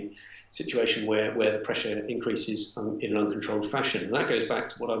self-sustaining situation where the pressure increases in an uncontrolled fashion. And that goes back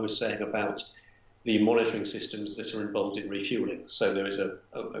to what I was saying about the monitoring systems that are involved in refueling. So there is a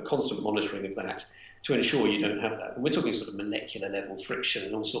constant monitoring of that to ensure you don't have that. And we're talking sort of molecular level friction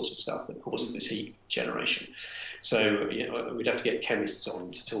and all sorts of stuff that causes this heat generation. So we'd have to get chemists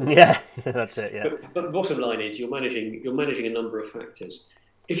on to talk. Yeah, that's it. Yeah. But the bottom line is you're managing a number of factors.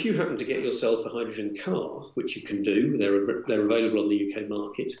 If you happen to get yourself a hydrogen car, which you can do, they're available on the UK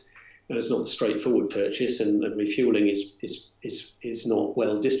market. And it's not a straightforward purchase, and refueling is not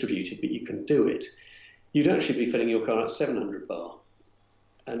well distributed, but you can do it. You'd actually be filling your car at 700 bar.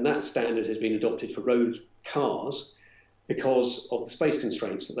 And that standard has been adopted for road cars because of the space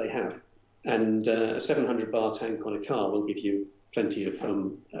constraints that they have. And a 700 bar tank on a car will give you plenty of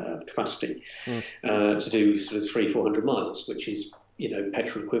capacity to do sort of 300-400 miles, which is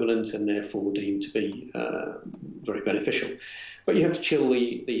petrol equivalent and therefore deemed to be very beneficial. But you have to chill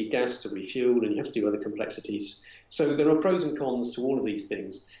the gas to refuel, and you have to do other complexities. So there are pros and cons to all of these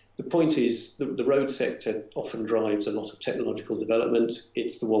things. The point is the road sector often drives a lot of technological development.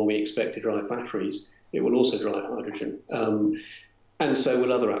 It's the one we expect to drive batteries. It will also drive hydrogen. And so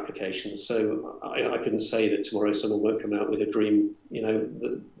will other applications. So I couldn't say that tomorrow someone won't come out with a dream,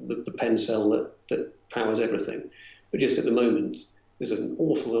 the pen cell that powers everything. But just at the moment, there's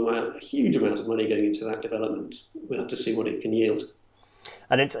a huge amount of money going into that development. We'll have to see what it can yield.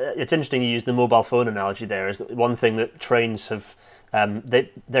 And it's interesting you use the mobile phone analogy there. Is one thing that trains have,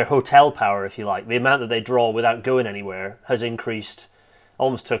 their hotel power, if you like, the amount that they draw without going anywhere has increased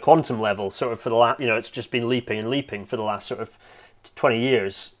almost to a quantum level. Sort of for the last, it's just been leaping and leaping for the last sort of 20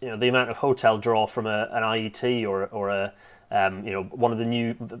 years. The amount of hotel draw from an IET or a one of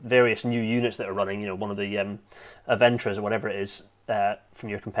the various new units that are running, one of the Aventras or whatever it is, from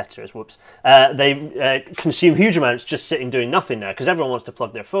your competitors, they consume huge amounts just sitting doing nothing now, because everyone wants to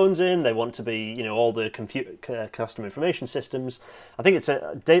plug their phones in. They want to be, all the custom information systems. I think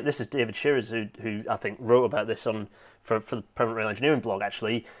this is David Shearers who I think wrote about this for the Permanent Rail Engineering blog.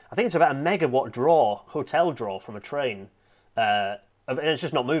 Actually, I think it's about a megawatt hotel draw from a train, and it's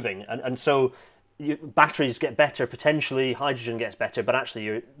just not moving. And so batteries get better, potentially hydrogen gets better, but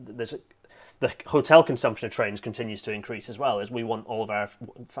actually the hotel consumption of trains continues to increase as well, as we want all of our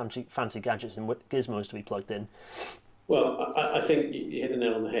fancy gadgets and gizmos to be plugged in. Well, I think you hit the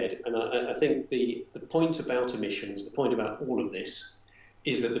nail on the head. And I think the point about emissions, the point about all of this,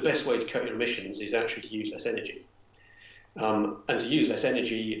 is that the best way to cut your emissions is actually to use less energy. And to use less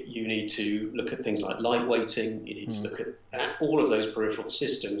energy, you need to look at things like lightweighting. You need to look at all of those peripheral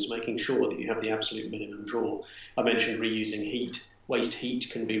systems, making sure that you have the absolute minimum draw. I mentioned reusing heat. Waste heat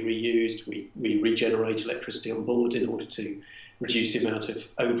can be reused. We regenerate electricity on board in order to reduce the amount of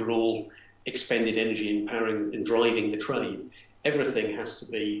overall expended energy in powering and driving the train. Everything has to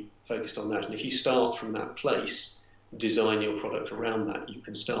be focused on that. And if you start from that place, design your product around that, you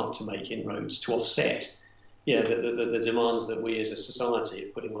can start to make inroads to offset the demands that we as a society are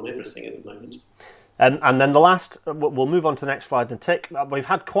putting on everything at the moment. And then the last, we'll move on to the next slide and tick. We've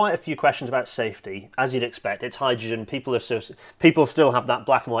had quite a few questions about safety, as you'd expect. It's hydrogen. People still have that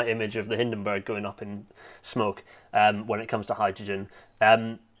black and white image of the Hindenburg going up in smoke when it comes to hydrogen.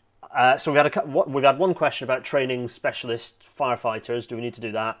 So we've had one question about training specialist firefighters. Do we need to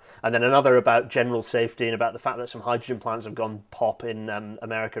do that? And then another about general safety and about the fact that some hydrogen plants have gone pop in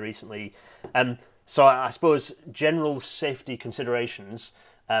America recently. So I suppose general safety considerations.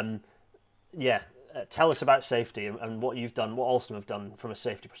 Tell us about safety and what you've done, what Alstom have done from a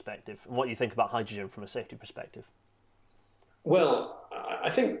safety perspective, and what you think about hydrogen from a safety perspective. Well, I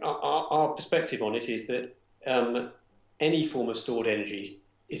think our perspective on it is that any form of stored energy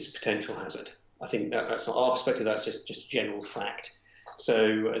is a potential hazard. I think that's not our perspective. That's just general fact.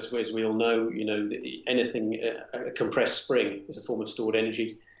 So as we all know, anything a compressed spring is a form of stored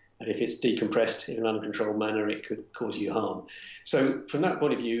energy. And if it's decompressed in an uncontrolled manner, it could cause you harm. So from that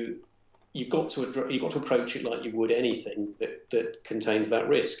point of view, you've got to approach it like you would anything that contains that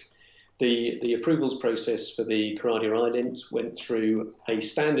risk. The approvals process for the Coradia Island went through a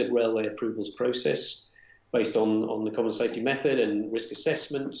standard railway approvals process based on the common safety method and risk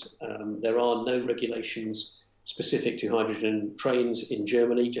assessment. There are no regulations specific to hydrogen trains in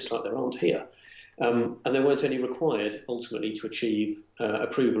Germany, just like there aren't here. And there weren't any required ultimately to achieve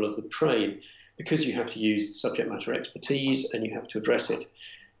approval of the train, because you have to use subject matter expertise and you have to address it.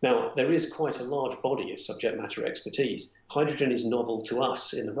 Now, there is quite a large body of subject matter expertise. Hydrogen is novel to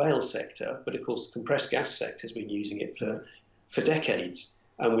us in the rail sector, but of course the compressed gas sector has been using it for decades.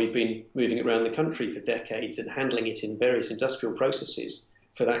 And we've been moving it around the country for decades and handling it in various industrial processes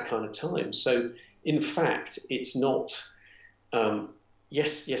for that kind of time. So in fact, it's not,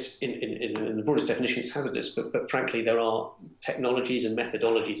 yes, in the broadest definition, it's hazardous, but frankly, there are technologies and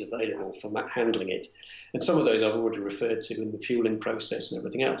methodologies available for handling it. And some of those I've already referred to in the fueling process and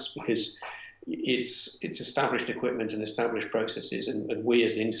everything else, because it's established equipment and established processes, and we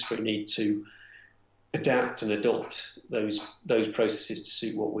as an industry need to adapt and adopt those processes to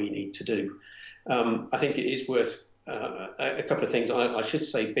suit what we need to do. I think it is worth a couple of things. I should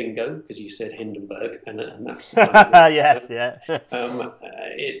say bingo, because you said Hindenburg, and that's yes, yeah.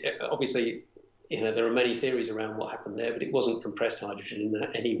 Obviously, there are many theories around what happened there, but it wasn't compressed hydrogen in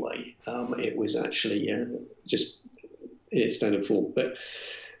that anyway. It was actually just in its standard form. But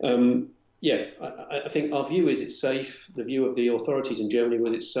I think our view is it's safe. The view of the authorities in Germany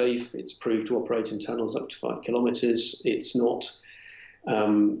was it's safe. It's approved to operate in tunnels up to 5 kilometres. It's not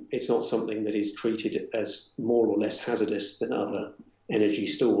something that is treated as more or less hazardous than other energy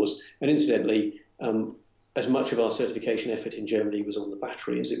stores. And incidentally, as much of our certification effort in Germany was on the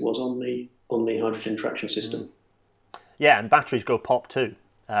battery as it was on the hydrogen traction system. Yeah, and batteries go pop too,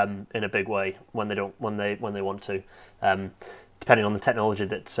 in a big way when they want to, depending on the technology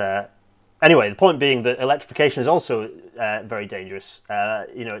that's. Anyway, the point being that electrification is also very dangerous.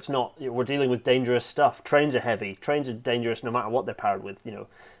 It's not. We're dealing with dangerous stuff. Trains are heavy. Trains are dangerous no matter what they're powered with.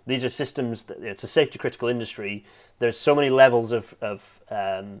 These are systems that it's a safety critical industry. There's so many levels of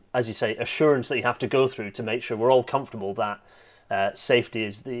as you say, assurance that you have to go through to make sure we're all comfortable that safety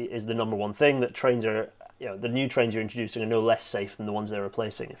is the number one thing. That trains are. The new trains you're introducing are no less safe than the ones they're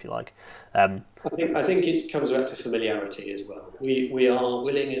replacing, if you like. I think it comes back to familiarity as well. We are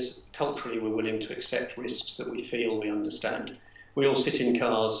willing, culturally, we're willing to accept risks that we feel we understand. We all sit in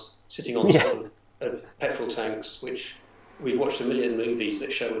cars, sitting on top of petrol tanks, which we've watched a million movies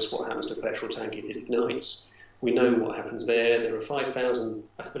that show us what happens to a petrol tank if it ignites. We know what happens there. There are 5,000,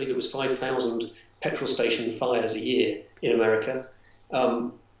 I believe it was 5,000 petrol station fires a year in America.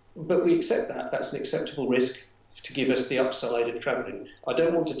 But we accept that. That's an acceptable risk to give us the upside of travelling. I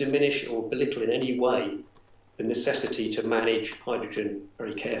don't want to diminish or belittle in any way the necessity to manage hydrogen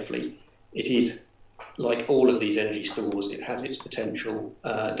very carefully. It is, like all of these energy stores, it has its potential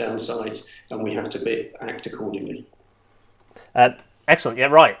downsides, and we have to act accordingly. Excellent. Yeah,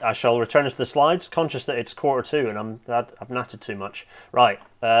 right. I shall return to the slides, conscious that it's 1:45 and I've nattered too much. Right.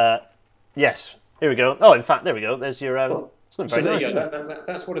 Yes. Here we go. Oh, in fact, there we go. There's your. So there you go.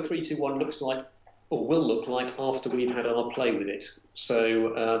 That's what a 321 looks like, or will look like after we've had our play with it.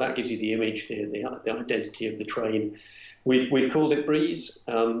 So that gives you the image, the identity of the train. We've called it Breeze.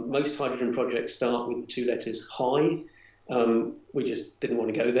 Most hydrogen projects start with the two letters high. We just didn't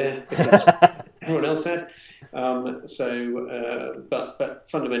want to go there because everyone else had. But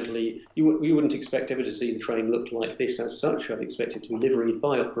fundamentally, we wouldn't expect ever to see the train look like this as such. I'd expect it to be liveried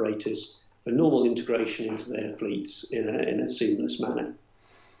by operators for normal integration into their fleets in a seamless manner.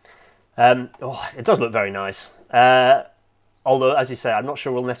 It does look very nice. Although, as you say, I'm not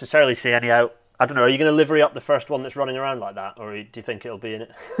sure we'll necessarily see any out. I don't know. Are you going to livery up the first one that's running around like that, or do you think it'll be in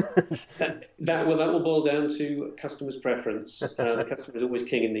it? that will boil down to customers' preference. The customer is always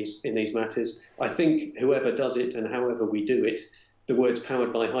king in these matters. I think whoever does it and however we do it, the words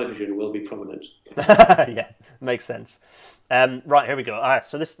 "powered by hydrogen" will be prominent. Yeah, makes sense. Right, here we go. All right,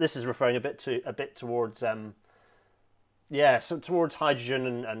 so this is referring a bit towards. So towards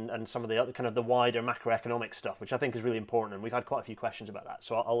hydrogen and some of the other kind of the wider macroeconomic stuff, which I think is really important, and we've had quite a few questions about that.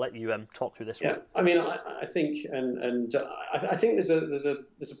 So I'll let you talk through this one. Yeah, I mean, I think, I think there's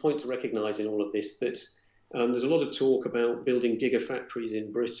a point to recognise in all of this that there's a lot of talk about building gigafactories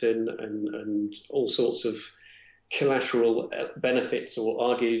in Britain and all sorts of collateral benefits or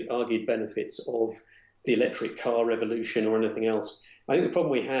argued benefits of the electric car revolution or anything else. I think the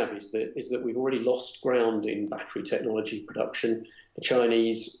problem we have is that we've already lost ground in battery technology production. The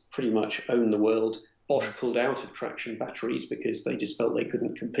Chinese pretty much own the world. Bosch pulled out of traction batteries because they just felt they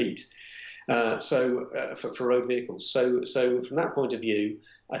couldn't compete. For road vehicles. So from that point of view,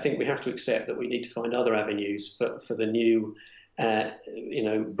 I think we have to accept that we need to find other avenues for the new,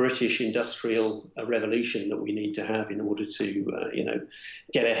 British industrial revolution that we need to have in order to,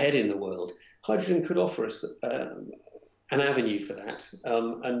 get ahead in the world. Hydrogen could offer us an avenue for that,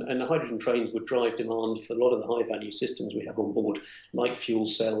 and the hydrogen trains would drive demand for a lot of the high-value systems we have on board, like fuel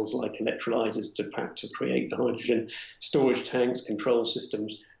cells, like electrolyzers to create the hydrogen, storage tanks, control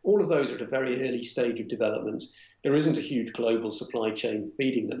systems. All of those are at a very early stage of development. There isn't a huge global supply chain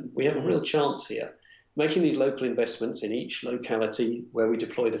feeding them. We have a real chance here, making these local investments in each locality where we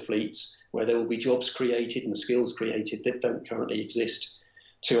deploy the fleets, where there will be jobs created and skills created that don't currently exist,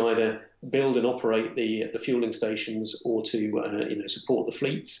 to either build and operate the fueling stations or to support the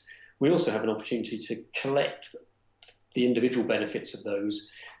fleets. We also have an opportunity to collect the individual benefits of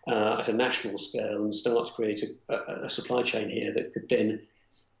those at a national scale and start to create a supply chain here that could then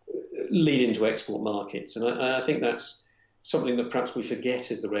lead into export markets. And I think that's something that perhaps we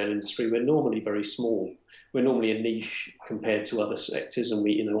forget as the rail industry. We're normally very small. We're normally a niche compared to other sectors,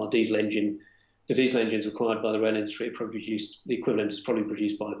 and our diesel engine. The diesel engines required by the rail industry are probably produced, the equivalent is probably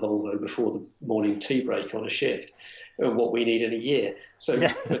produced by Volvo before the morning tea break on a shift, what we need in a year. So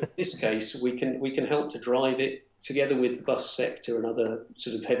but in this case, we can help to drive it together with the bus sector and other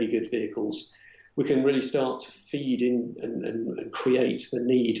sort of heavy good vehicles. We can really start to feed in and create the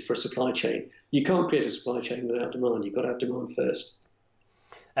need for a supply chain. You can't create a supply chain without demand. You've got to have demand first.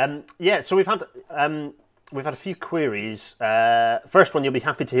 So we've had a few queries. First one, you'll be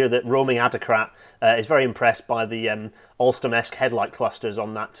happy to hear that Roaming Adocrat is very impressed by the Alstom-esque headlight clusters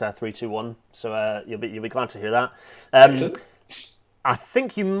on that 321. So you'll be glad to hear that. I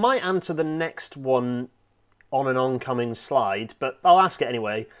think you might answer the next one on an oncoming slide, but I'll ask it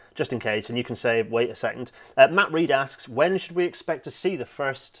anyway, just in case, and you can say, wait a second. Matt Reed asks, when should we expect to see the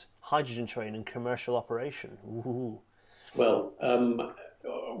first hydrogen train in commercial operation? Ooh. Well,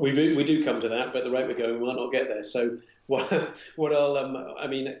 we do come to that, but at the rate we're going, we might not get there. So what I'll,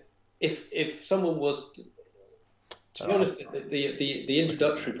 if someone was, to be honest, the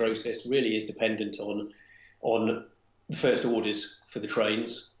introductory process really is dependent on the first orders for the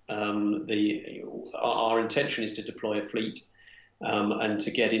trains. Our intention is to deploy a fleet, and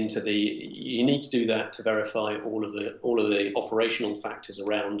to get into you need to do that to verify all of the operational factors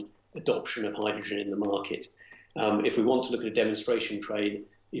around adoption of hydrogen in the market. If we want to look at a demonstration train,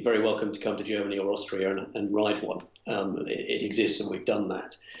 you're very welcome to come to Germany or Austria and ride one. It exists, and we've done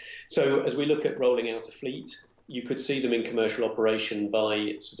that. So as we look at rolling out a fleet, you could see them in commercial operation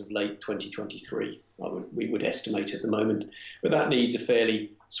by sort of late 2023, we would estimate at the moment. But that needs a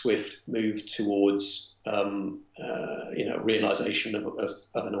fairly swift move towards realization of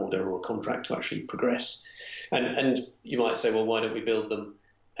an order or a contract to actually progress. And you might say, well, why don't we build them,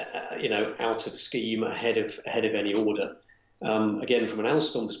 out of scheme ahead of any order? Again, from an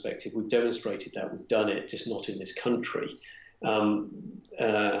Alstom perspective, we've demonstrated that we've done it, just not in this country.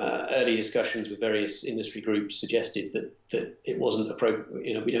 Early discussions with various industry groups suggested that it wasn't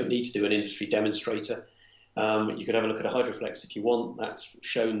appropriate. We don't need to do an industry demonstrator. You could have a look at a Hydroflex if you want. That's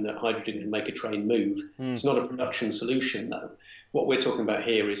shown that hydrogen can make a train move. It's not a production solution, though. What we're talking about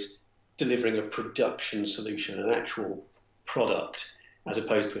here is delivering a production solution, an actual product, as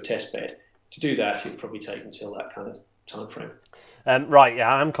opposed to a test bed. To do that, it would probably take until that kind of time frame. Right,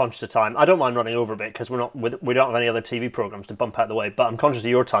 yeah, I'm conscious of time. I don't mind running over a bit because we don't have any other TV programs to bump out the way, but I'm conscious of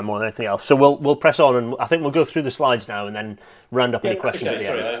your time more than anything else. So we'll press on, and I think we'll go through the slides now and then round up any questions at the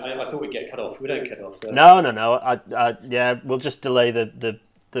end. Sorry, I thought we'd get cut off. We don't cut off. No. Yeah, we'll just delay the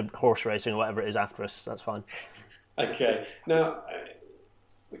horse racing or whatever it is after us. That's fine. Okay. Now,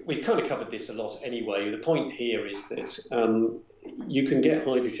 we've kind of covered this a lot anyway. The point here is that you can get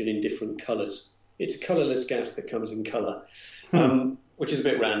hydrogen in different colours. It's a colourless gas that comes in colour. Which is a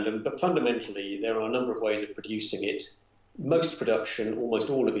bit random, but fundamentally there are a number of ways of producing it. Most production, almost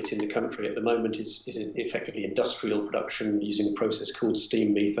all of it in the country at the moment, is effectively industrial production using a process called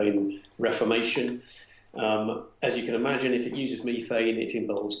steam methane reformation. As you can imagine, if it uses methane, it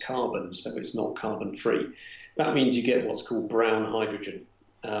involves carbon, so it's not carbon free. That means you get what's called brown hydrogen.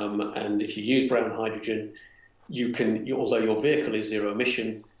 And if you use brown hydrogen, although your vehicle is zero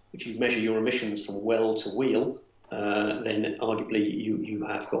emission, if you measure your emissions from well to wheel, then arguably you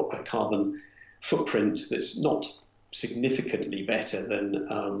have got a carbon footprint that's not significantly better than,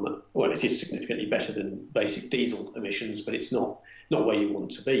 it is significantly better than basic diesel emissions, but it's not where you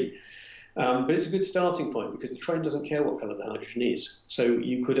want to be. But it's a good starting point because the train doesn't care what colour the hydrogen is. So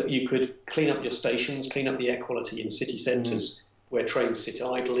you could clean up your stations, clean up the air quality in city centres where trains sit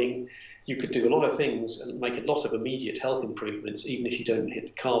idling. You could do a lot of things and make a lot of immediate health improvements, even if you don't hit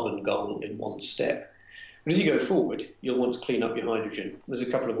the carbon goal in one step. But as you go forward, you'll want to clean up your hydrogen. There's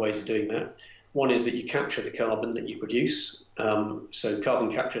a couple of ways of doing that. One is that you capture the carbon that you produce. So carbon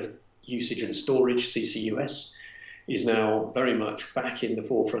capture, usage and storage, CCUS, is now very much back in the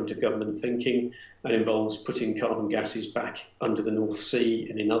forefront of government thinking and involves putting carbon gases back under the North Sea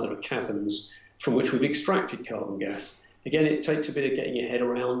and in other caverns from which we've extracted carbon gas. Again, it takes a bit of getting your head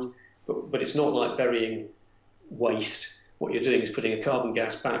around, but it's not like burying waste. What you're doing is putting a carbon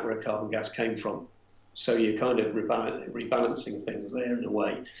gas back where a carbon gas came from. So you're kind of rebalancing things there in a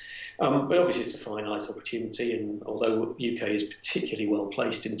way. But obviously it's a finite opportunity, and although UK is particularly well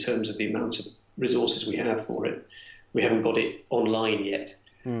placed in terms of the amount of resources we have for it, we haven't got it online yet.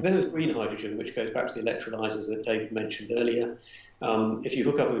 Then there's green hydrogen, which goes back to the electrolyzers that David mentioned earlier. If you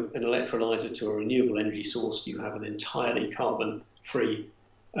hook up an electrolyzer to a renewable energy source, you have an entirely carbon-free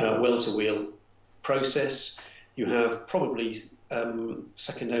well-to-wheel process. You have probably,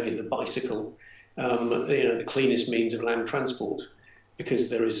 second only to the bicycle, the cleanest means of land transport, because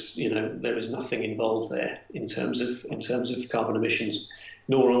there is nothing involved there in terms of carbon emissions,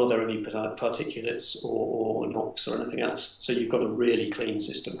 nor are there any particulates or NOx or anything else. So you've got a really clean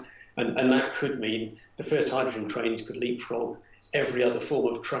system, and that could mean the first hydrogen trains could leapfrog every other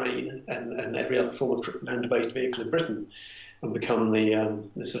form of train and every other form of land-based vehicle in Britain and become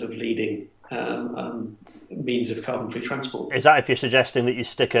the sort of leading means of carbon-free transport. Is that if you're suggesting that you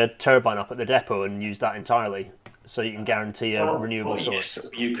stick a turbine up at the depot and use that entirely, so you can guarantee a renewable source?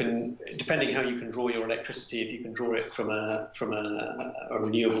 Yes, you can, depending how you can draw your electricity. If you can draw it from a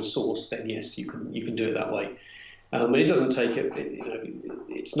renewable source, then yes, you can do it that way. But it doesn't take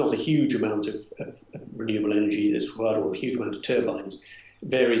it's not a huge amount of renewable energy that's required, or a huge amount of turbines. It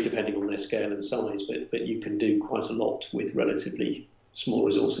varies depending on their scale and size, but you can do quite a lot with relatively small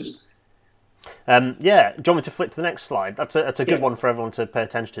resources. Do you want me to flip to the next slide? That's a good one for everyone to pay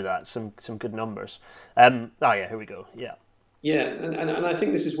attention to. That some good numbers. Here we go. Yeah, and I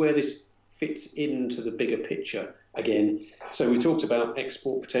think this is where this fits into the bigger picture again. So we talked about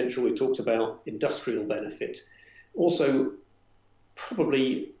export potential. We talked about industrial benefit. Also,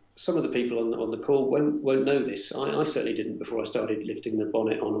 probably some of the people on the call won't know this. I certainly didn't before I started lifting the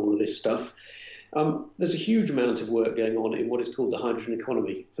bonnet on all of this stuff. There's a huge amount of work going on in what is called the hydrogen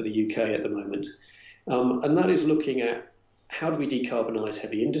economy for the UK at the moment. And that is looking at how do we decarbonise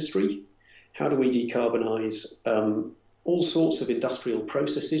heavy industry? How do we decarbonise all sorts of industrial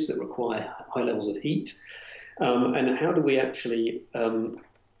processes that require high levels of heat? And how do we actually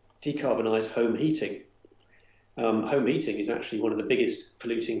decarbonise home heating? Home heating is actually one of the biggest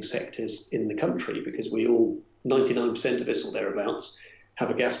polluting sectors in the country because 99% of us or thereabouts, have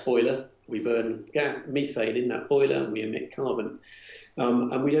a gas boiler. We burn methane in that boiler and we emit carbon.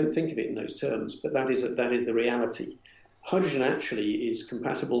 And we don't think of it in those terms, but that is the reality. Hydrogen actually is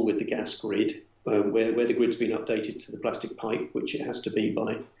compatible with the gas grid, where the grid's been updated to the plastic pipe, which it has to be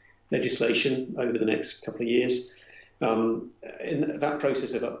by legislation over the next couple of years. In that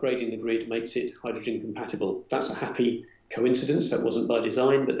process of upgrading the grid makes it hydrogen compatible. That's a happy coincidence. That wasn't by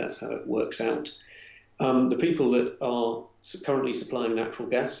design, but that's how it works out. The people that are currently supplying natural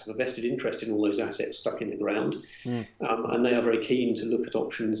gas have a vested interest in all those assets stuck in the ground, and they are very keen to look at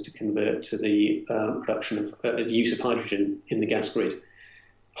options to convert to the production of the use of hydrogen in the gas grid.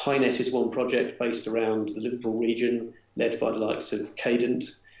 HyNet is one project based around the Liverpool region, led by the likes of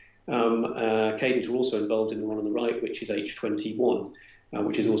Cadent. Cadent are also involved in the one on the right, which is H21,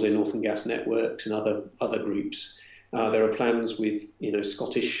 which is also Northern Gas Networks and other groups. There are plans with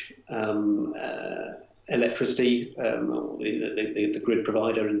Scottish Electricity, the grid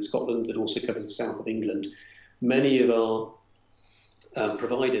provider in Scotland that also covers the south of England. Many of our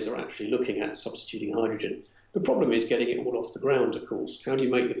providers are actually looking at substituting hydrogen. The problem is getting it all off the ground, of course. How do you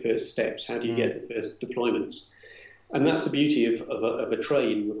make the first steps? How do you get the first deployments? And that's the beauty of a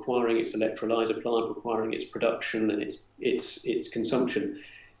train requiring its electrolyzer plant, requiring its production and its consumption.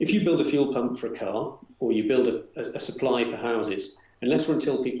 If you build a fuel pump for a car or you build a supply for houses, unless or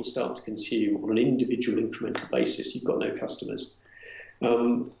until people start to consume on an individual incremental basis, you've got no customers.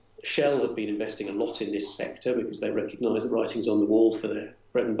 Shell have been investing a lot in this sector because they recognise the writing's on the wall for their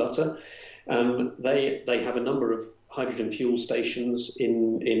bread and butter. They have a number of hydrogen fuel stations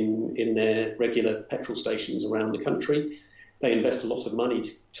in their regular petrol stations around the country. They invest a lot of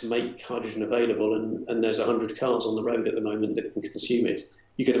money to make hydrogen available, and there's 100 cars on the road at the moment that can consume it.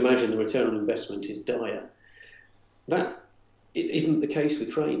 You can imagine the return on investment is dire. That it isn't the case with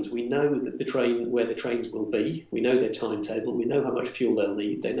trains. We know that where the trains will be. We know their timetable. We know how much fuel they'll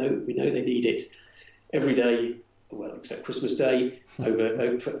need. We know they need it every day, well, except Christmas Day,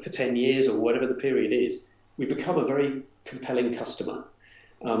 over for 10 years or whatever the period is. We become a very compelling customer.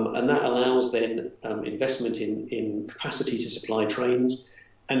 And that allows then investment in capacity to supply trains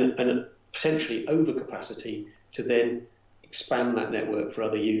and potentially overcapacity to then expand that network for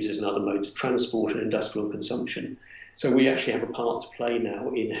other users and other modes of transport and industrial consumption. So we actually have a part to play now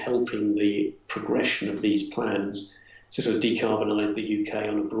in helping the progression of these plans to sort of decarbonise the UK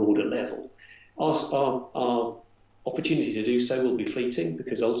on a broader level. Our opportunity to do so will be fleeting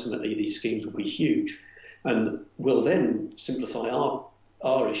because ultimately these schemes will be huge and will then simplify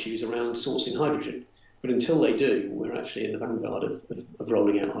our issues around sourcing hydrogen. But until they do, we're actually in the vanguard of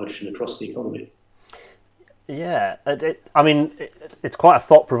rolling out hydrogen across the economy. Yeah, it's quite a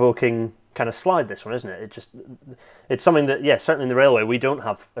thought-provoking kind of slide, this one, isn't it? It's something that, certainly in the railway we don't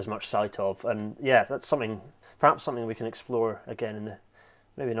have as much sight of, and that's perhaps something we can explore again in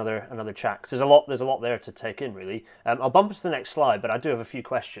maybe another chat. 'Cause there's a lot there to take in, really. I'll bump us to the next slide, but I do have a few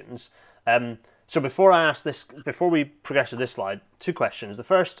questions. So before we progress with this slide, 2 questions. The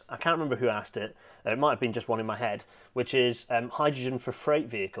first, I can't remember who asked it. It might have been just one in my head, which is hydrogen for freight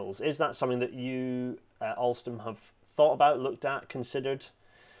vehicles. Is that something that you, Alstom, have thought about, looked at, considered?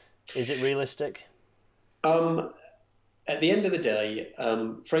 Is it realistic? At the end of the day,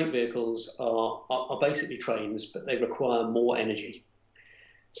 freight vehicles are basically trains, but they require more energy.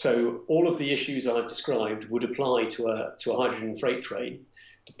 So all of the issues I've described would apply to a hydrogen freight train.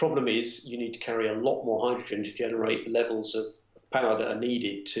 The problem is you need to carry a lot more hydrogen to generate the levels of power that are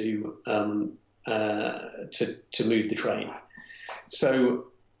needed to move the train. So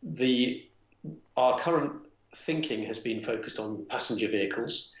our current thinking has been focused on passenger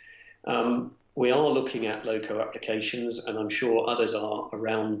vehicles. We are looking at loco applications, and I'm sure others are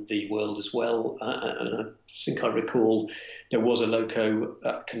around the world as well. And I think I recall there was a loco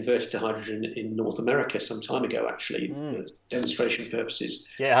converted to hydrogen in North America some time ago, actually, for demonstration purposes.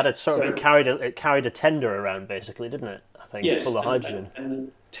 Yeah, it had it carried a tender around, basically, didn't it? I think, yes, full of hydrogen. And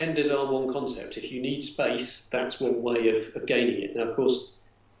tenders are one concept. If you need space, that's one way of gaining it. Now, of course,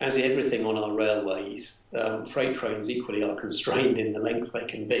 as everything on our railways, freight trains equally are constrained in the length they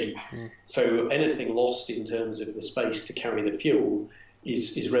can be. So anything lost in terms of the space to carry the fuel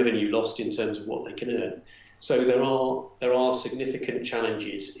is revenue lost in terms of what they can earn. So there are significant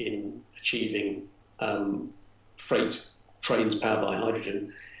challenges in achieving freight trains powered by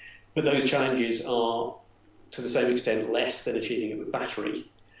hydrogen, but those challenges are to the same extent less than achieving it with battery.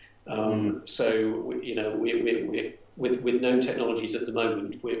 So with known technologies at the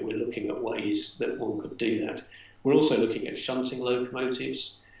moment, we're looking at ways that one could do that. We're also looking at shunting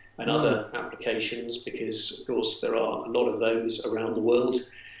locomotives. and other applications, because of course there are a lot of those around the world,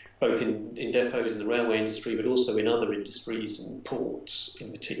 both in depots in the railway industry, but also in other industries and ports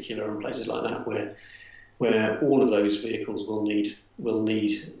in particular, and places like that where all of those vehicles will need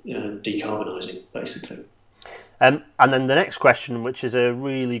decarbonising, basically. And then the next question, which is a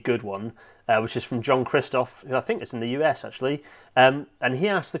really good one, which is from John Christoph, who I think is in the US actually, and he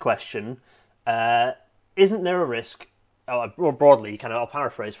asked the question: isn't there a risk? Or broadly, I'll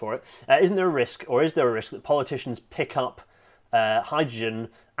paraphrase for it. Isn't there a risk, or is there a risk that politicians pick up hydrogen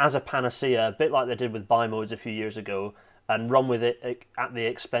as a panacea, a bit like they did with bimodes a few years ago, and run with it at the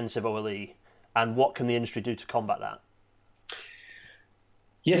expense of OLE? And what can the industry do to combat that?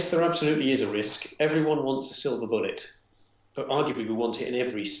 Yes, there absolutely is a risk. Everyone wants a silver bullet, but arguably we want it in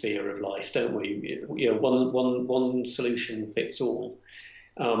every sphere of life, don't we? One solution fits all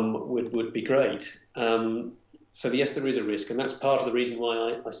would be great. So yes, there is a risk, and that's part of the reason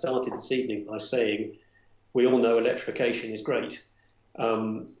why I started this evening by saying we all know electrification is great,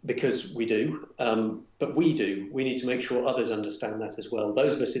 because we do, but we need to make sure others understand that as well.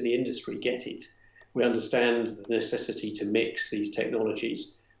 Those of us in the industry get it. We understand the necessity to mix these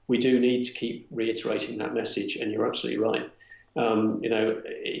technologies. We do need to keep reiterating that message, and you're absolutely right.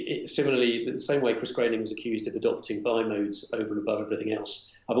 Similarly, the same way Chris Grayling was accused of adopting bimodes over and above everything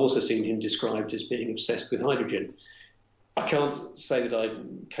else, I've also seen him described as being obsessed with hydrogen. I can't say that I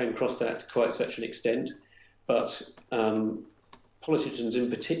came across that to quite such an extent, but politicians in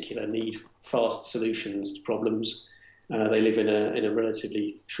particular need fast solutions to problems. They live in a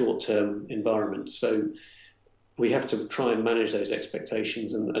relatively short-term environment, so we have to try and manage those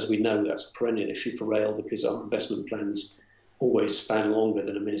expectations. And as we know, that's a perennial issue for rail, because our investment plans always span longer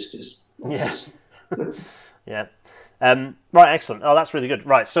than a minister's office. Yeah. Right, excellent. Oh, that's really good.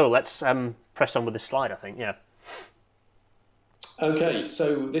 Right, so let's press on with this slide, I think. Yeah. Okay,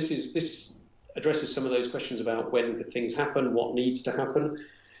 so this addresses some of those questions about when could things happen, what needs to happen.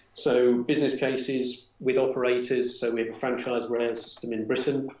 So business cases with operators. So we have a franchise rail system in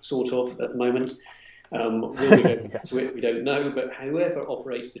Britain, sort of, at the moment. Will we go back to it? We don't know. But whoever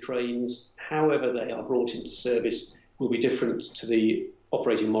operates the trains, however they are brought into service, will be different to the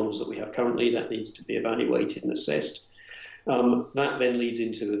operating models that we have currently. That needs to be evaluated and assessed. That then leads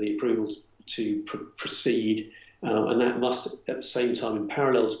into the approval to proceed. And that must, at the same time, in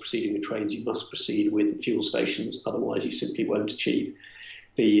parallel to proceeding with trains, you must proceed with the fuel stations. Otherwise, you simply won't achieve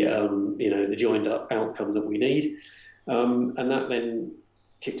the joined up outcome that we need. And that then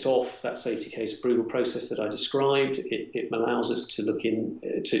kicks off that safety case approval process that I described. It allows us to look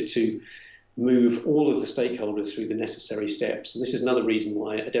to move all of the stakeholders through the necessary steps. And this is another reason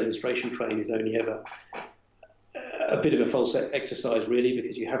why a demonstration train is only ever a bit of a false exercise, really,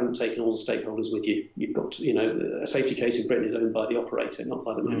 because you haven't taken all the stakeholders with you. You've got a safety case in Britain is owned by the operator, not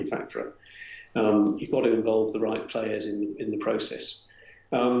by the manufacturer. You've got to involve the right players in the process.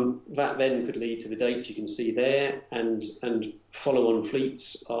 That then could lead to the dates you can see there, and follow-on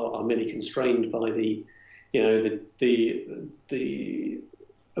fleets are merely constrained by the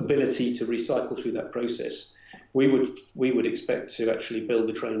ability to recycle through that process. We would expect to actually build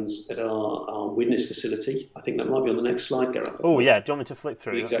the trains at our Widnes facility. I think that might be on the next slide, Gareth. Oh yeah, do you want me to flick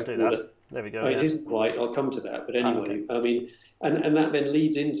through? Exactly. There we go. It isn't quite. I'll come to that. But anyway, okay. I mean, and that then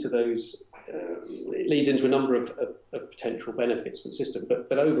leads into those. It leads into a number of potential benefits for the system.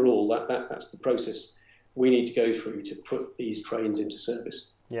 But overall, that's the process we need to go through to put these trains into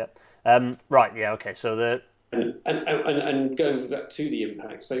service. Yeah. Right. Yeah. Okay. So and going back to the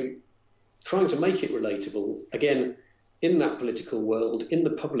impact. So trying to make it relatable again in that political world, in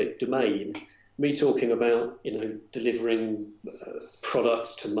the public domain. Me talking about delivering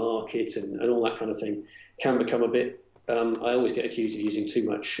products to market and all that kind of thing can become a bit. I always get accused of using too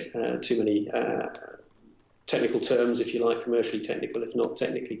many technical terms, if you like, commercially technical, if not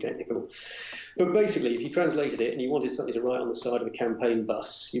technically technical. But basically, if you translated it and you wanted something to write on the side of a campaign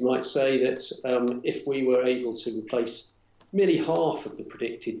bus, you might say that if we were able to replace merely half of the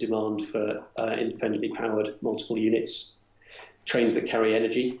predicted demand for independently powered multiple units, trains that carry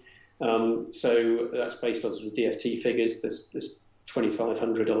energy, so that's based on sort of DFT figures, there's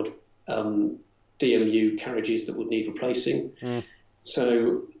 2,500 odd DMU carriages that would need replacing.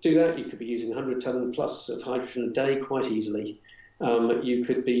 So do that, you could be using 100 tonne plus of hydrogen a day quite easily. You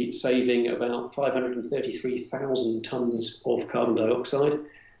could be saving about 533,000 tonnes of carbon dioxide.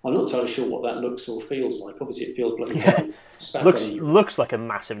 I'm not entirely sure what that looks or feels like. Obviously, it feels bloody heavy. Looks like a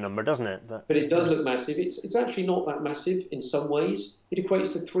massive number, doesn't it? But it does look massive. It's actually not that massive in some ways. It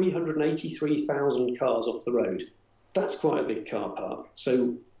equates to 383,000 cars off the road. That's quite a big car park.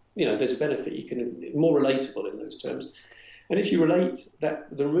 So, there's a benefit. You can more relatable in those terms. And if you relate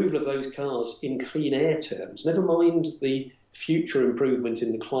that the removal of those cars in clean air terms, never mind the future improvement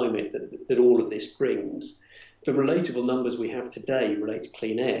in the climate that all of this brings, the relatable numbers we have today relate to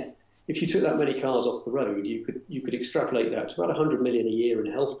clean air. If you took that many cars off the road, you could extrapolate that to about 100 million a year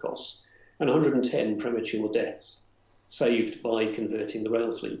in health costs and 110 premature deaths saved by converting the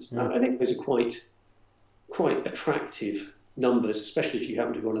rail fleets. I think those are quite attractive numbers, especially if you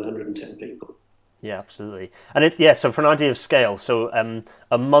happen to be one of the 110 people. Yeah, absolutely. And so for an idea of scale, so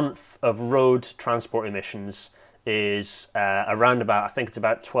a month of road transport emissions is around about, I think it's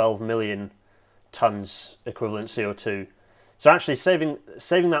about 12 million tons equivalent CO2. So actually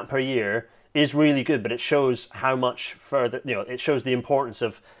saving that per year is really good, but it shows how much further, it shows the importance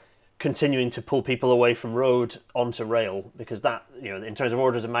of continuing to pull people away from road onto rail, because that, in terms of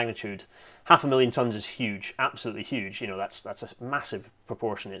orders of magnitude, 500,000 tons is huge, absolutely huge. That's a massive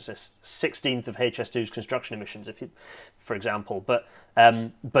proportion. It's a 16th of HS2's construction emissions, for example. But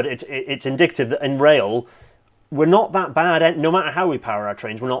it's indicative that in rail, we're not that bad. No matter how we power our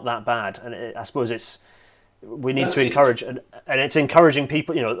trains, we're not that bad. And I suppose we need to encourage, and it's encouraging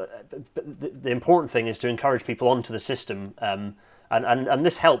people. The important thing is to encourage people onto the system. And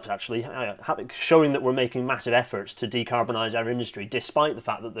this helps, actually, showing that we're making massive efforts to decarbonise our industry, despite the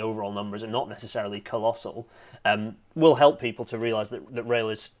fact that the overall numbers are not necessarily colossal, will help people to realise that rail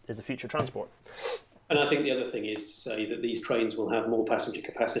is the future transport. And I think the other thing is to say that these trains will have more passenger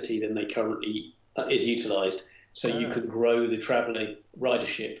capacity than they currently is utilised. So you can grow the travelling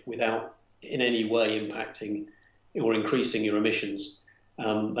ridership without in any way impacting or increasing your emissions.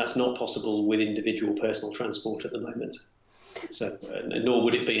 That's not possible with individual personal transport at the moment. So, nor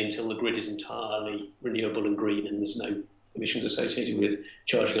would it be until the grid is entirely renewable and green and there's no emissions associated with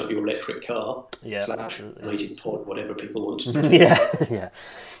charging up your electric car. Yeah, related pod, whatever people want. Yeah.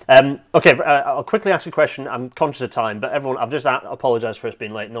 Okay, I'll quickly ask a question. I'm conscious of time, but everyone, I've just apologised for us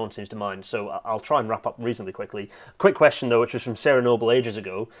being late. No one seems to mind, so I'll try and wrap up reasonably quickly. Quick question though, which was from Sarah Noble ages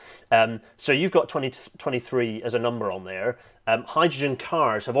ago. So you've got 2023 as a number on there. Hydrogen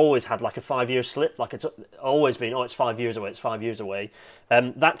cars have always had like a 5-year slip, like it's always been, it's 5 years away, it's 5 years away.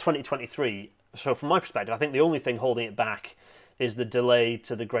 That 2023, so from my perspective, I think the only thing holding it back is the delay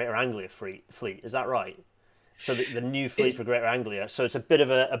to the Greater Anglia fleet. Is that right? So the new fleet for Greater Anglia. So it's a bit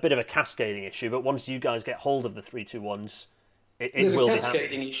of a cascading issue. But once you guys get hold of the 321s, it will be happening. There's a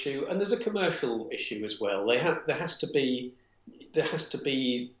cascading issue, and there's a commercial issue as well. There has to be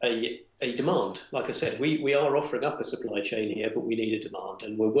a demand. Like I said, we are offering up a supply chain here, but we need a demand,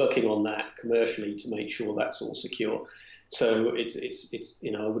 and we're working on that commercially to make sure that's all secure. So it's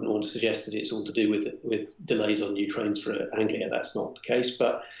I wouldn't want to suggest that it's all to do with delays on new trains for Anglia. That's not the case,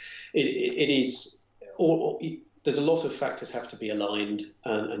 but it is. There's a lot of factors have to be aligned,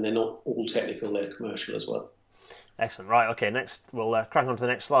 and they're not all technical; they're commercial as well. Excellent. Right. Okay. Next, we'll crack on to the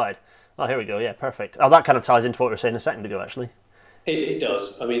next slide. Oh, here we go. Yeah, perfect. Oh, that kind of ties into what we were saying a second ago, actually. It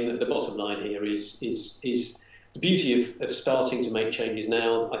does. I mean, the bottom line here is the beauty of starting to make changes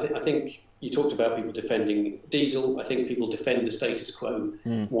now. I think you talked about people defending diesel. I think people defend the status quo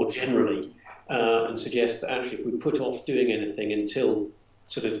more generally and suggest that actually if we put off doing anything until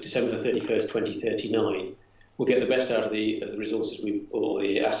sort of December 31st, 2039, we'll get the best out of the resources or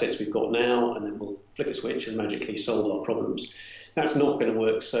the assets we've got now, and then we'll flick a switch and magically solve our problems. That's not going to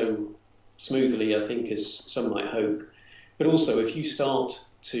work so smoothly, I think, as some might hope. But also, if you start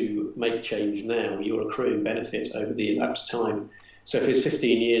to make change now, you're accruing benefit over the elapsed time. So if it's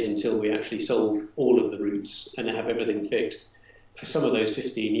 15 years until we actually solve all of the routes and have everything fixed, for some of those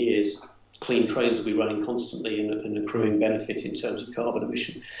 15 years, clean trains will be running constantly and accruing benefit in terms of carbon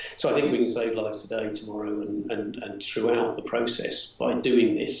emission. So I think we can save lives today, tomorrow, and throughout the process. By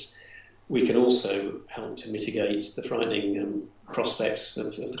doing this, we can also help to mitigate the frightening prospects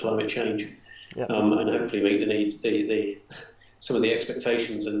of the climate change. Yep. And hopefully meet some of the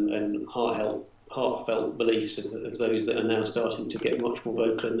expectations and heartfelt beliefs of those that are now starting to get much more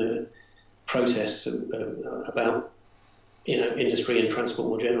vocal in their protests about industry and transport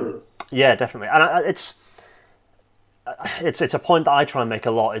more generally. Yeah, definitely, and it's a point that I try and make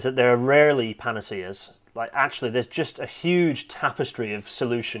a lot, is that there are rarely panaceas. Like, actually, there's just a huge tapestry of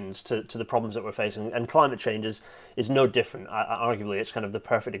solutions to the problems that we're facing, and climate change is no different. Arguably, it's kind of the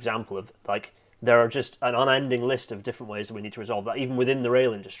perfect example of, like, there are just an unending list of different ways that we need to resolve that, even within the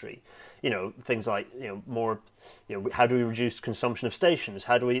rail industry. Things like, how do we reduce consumption of stations?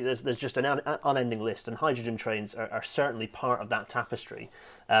 There's just an unending list, and hydrogen trains are certainly part of that tapestry.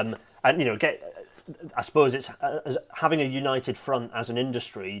 I suppose it's having a united front as an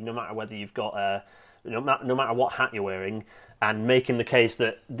industry, no matter whether you've got no matter what hat you're wearing, and making the case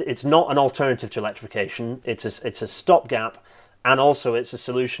that it's not an alternative to electrification. It's a stopgap, and also it's a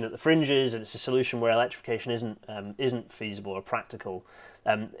solution at the fringes, and it's a solution where electrification isn't feasible or practical.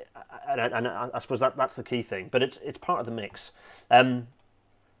 And I suppose that's the key thing. But it's part of the mix.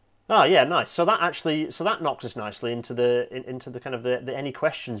 Oh yeah, nice. So that knocks us nicely into the kind of the any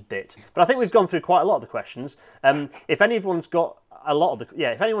questions bit. But I think we've gone through quite a lot of the questions. If anyone's got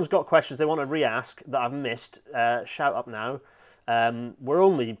if anyone's got questions they want to re-ask that I've missed, shout up now. We're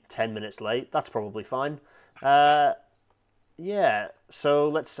only 10 minutes late. That's probably fine. Yeah. So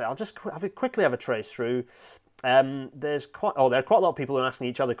let's say I'll just quickly have a trace through. There are quite a lot of people who are asking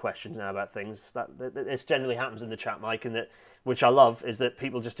each other questions now about things. This generally happens in the chat, Mike, and which I love, is that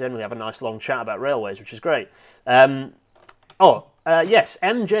people just generally have a nice long chat about railways, which is great. Yes,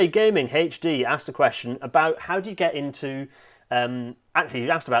 MJ Gaming HD asked a question about how do you get into. Actually,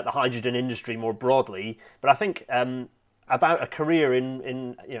 you asked about the hydrogen industry more broadly, but I think about a career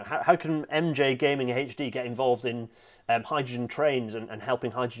in how can MJ Gaming HD get involved in hydrogen trains and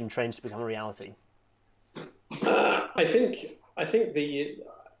helping hydrogen trains to become a reality? I think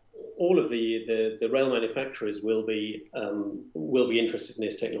all of the rail manufacturers will be interested in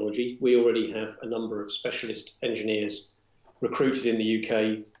this technology. We already have a number of specialist engineers recruited in the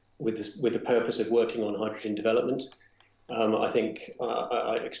UK with the purpose of working on hydrogen development.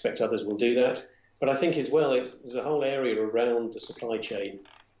 I expect others will do that. But I think as well, there's a whole area around the supply chain.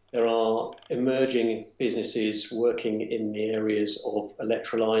 There are emerging businesses working in the areas of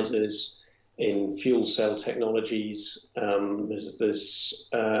electrolyzers, in fuel cell technologies. There's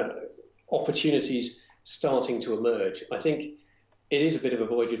opportunities starting to emerge. I think it is a bit of a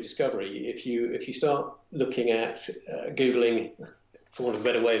voyage of discovery. If you start looking at Googling, for want of a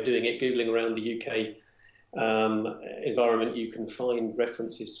better way of doing it, Googling around the UK environment, you can find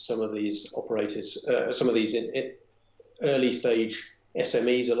references to some of these operators, some of these early stage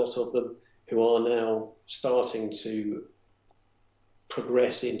SMEs, a lot of them, who are now starting to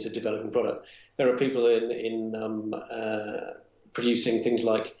progress into developing product. There are people in producing things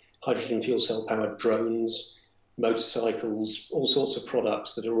like hydrogen fuel cell powered drones, motorcycles, all sorts of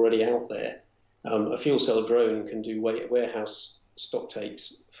products that are already out there. A fuel cell drone can do warehouse stock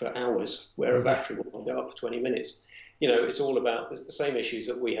takes for hours, where a battery will go up for 20 minutes. It's all about the same issues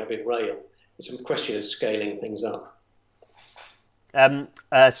that we have in rail. It's a question of scaling things up.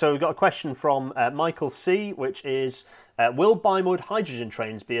 So we've got a question from Michael C, which is, will bimode hydrogen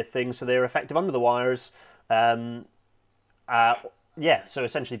trains be a thing so they're effective under the wires? Yeah, so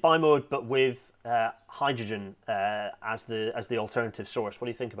essentially bimode, but with hydrogen as the alternative source. What do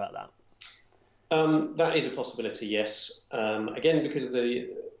you think about that? That is a possibility, yes. Again, because of the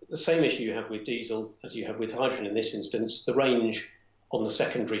same issue you have with diesel as you have with hydrogen in this instance, the range on the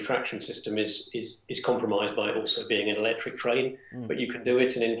secondary traction system is compromised by it also being an electric train, but you can do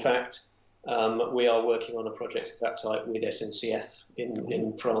it. And in fact, we are working on a project of that type with SNCF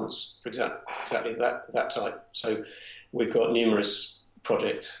in France for exactly that type. So we've got numerous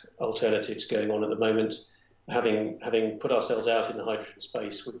project alternatives going on at the moment. Having put ourselves out in the hydrogen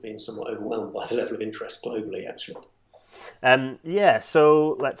space, we've been somewhat overwhelmed by the level of interest globally, actually. Yeah,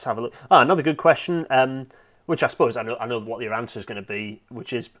 so let's have a look. Another good question, which I suppose I know what your answer is going to be,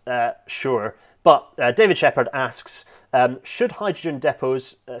 which is sure. But David Shepherd asks, should hydrogen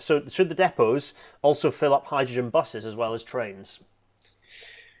depots, should the depots also fill up hydrogen buses as well as trains?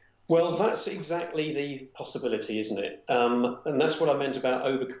 Well, that's exactly the possibility, isn't it? And that's what I meant about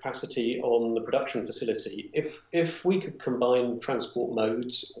overcapacity on the production facility. If we could combine transport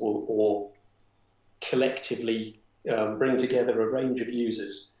modes or collectively bring together a range of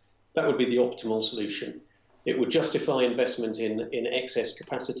users, that would be the optimal solution. It would justify investment in excess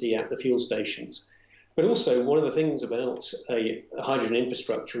capacity at the fuel stations. But also, one of the things about a hydrogen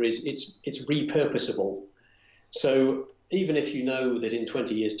infrastructure is it's repurposable. So even if you know that in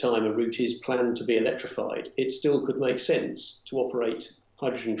 20 years' time a route is planned to be electrified, it still could make sense to operate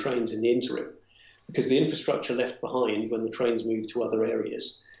hydrogen trains in the interim, because the infrastructure left behind when the trains move to other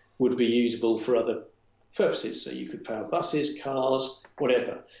areas would be usable for other purposes. So you could power buses, cars,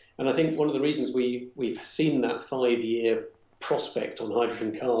 whatever. And I think one of the reasons we've seen that 5-year prospect on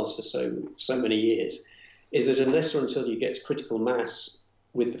hydrogen cars for so many years is that unless or until you get to critical mass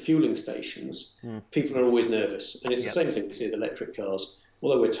with the fueling stations, people are always nervous. And it's the same thing we see with electric cars.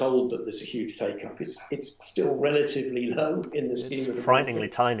 Although we're told that there's a huge take-up, it's still relatively low in the scheme of the frighteningly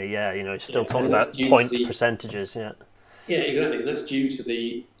tiny, yeah. It's still talking about point percentages, yeah. Yeah, exactly. And that's due to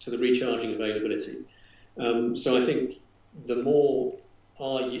the recharging availability. So I think the more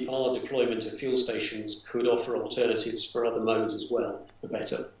our deployment of fuel stations could offer alternatives for other modes as well, the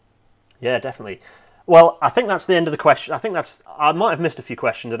better. Yeah, definitely. Well, I think that's the end of the question. I might have missed a few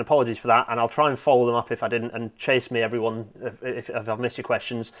questions, and apologies for that. And I'll try and follow them up if I didn't, and chase me, everyone, if I've missed your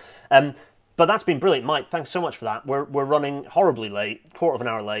questions. But that's been brilliant, Mike. Thanks so much for that. We're running horribly late, quarter of an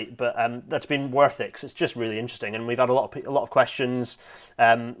hour late, but that's been worth it because it's just really interesting, and we've had a lot of questions.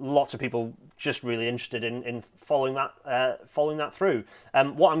 Lots of people just really interested in following that through.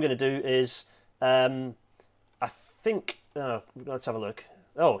 What I'm going to do is, I think, let's have a look.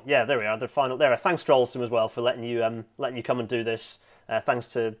 Oh yeah, there we are. The final there. Thanks to Alstom as well for letting you come and do this. Thanks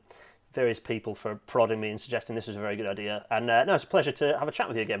to various people for prodding me and suggesting this was a very good idea. And no, it's a pleasure to have a chat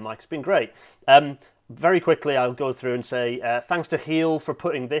with you again, Mike. It's been great. Very quickly, I'll go through and say thanks to Heel for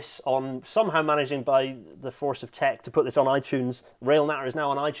putting this on, somehow managing by the force of tech to put this on iTunes. Rail Natter is now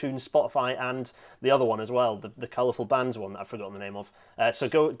on iTunes, Spotify, and the other one as well, the Colourful Bands one that I've forgotten the name of. So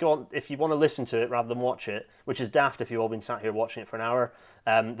go on, if you want to listen to it rather than watch it, which is daft if you've all been sat here watching it for an hour,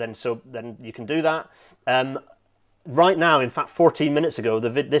 then you can do that. Right now, in fact, 14 minutes ago,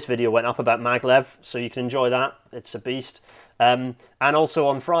 this video went up about Maglev, so you can enjoy that. It's a beast. And also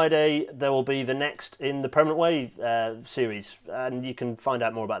on Friday, there will be the next in the Permanent Way series, and you can find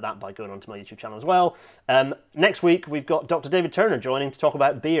out more about that by going onto my YouTube channel as well. Next week, we've got Dr. David Turner joining to talk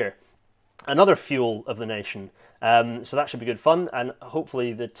about beer, another fuel of the nation. So that should be good fun, and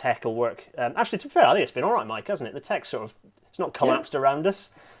hopefully the tech will work. Actually, to be fair, I think it's been all right, Mike, hasn't it? The tech's it's not collapsed around us.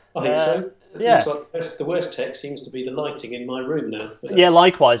 I think so. Yeah. Looks like the worst tech seems to be the lighting in my room now. Yeah,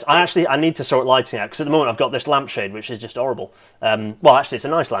 likewise. I need to sort lighting out because at the moment I've got this lampshade which is just horrible. Well, actually, it's a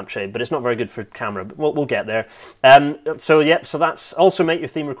nice lampshade, but it's not very good for camera. But we'll get there. So that's also make your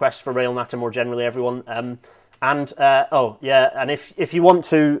theme requests for Rail Natter more generally, everyone. And if you want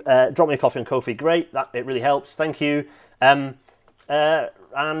to drop me a coffee on Ko-fi, great. It really helps. Thank you. And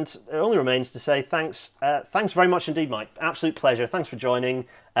it only remains to say thanks. Thanks very much indeed, Mike. Absolute pleasure. Thanks for joining.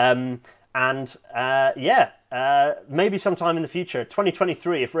 Maybe sometime in the future,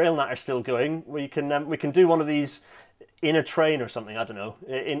 2023, if Rail Natter is still going, we can do one of these in a train or something. I don't know,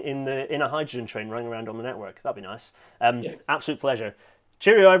 in a hydrogen train running around on the network. That'd be nice. Absolute pleasure.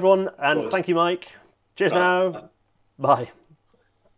 Cheerio, everyone, and thank you, Mike. Cheers now. Bye.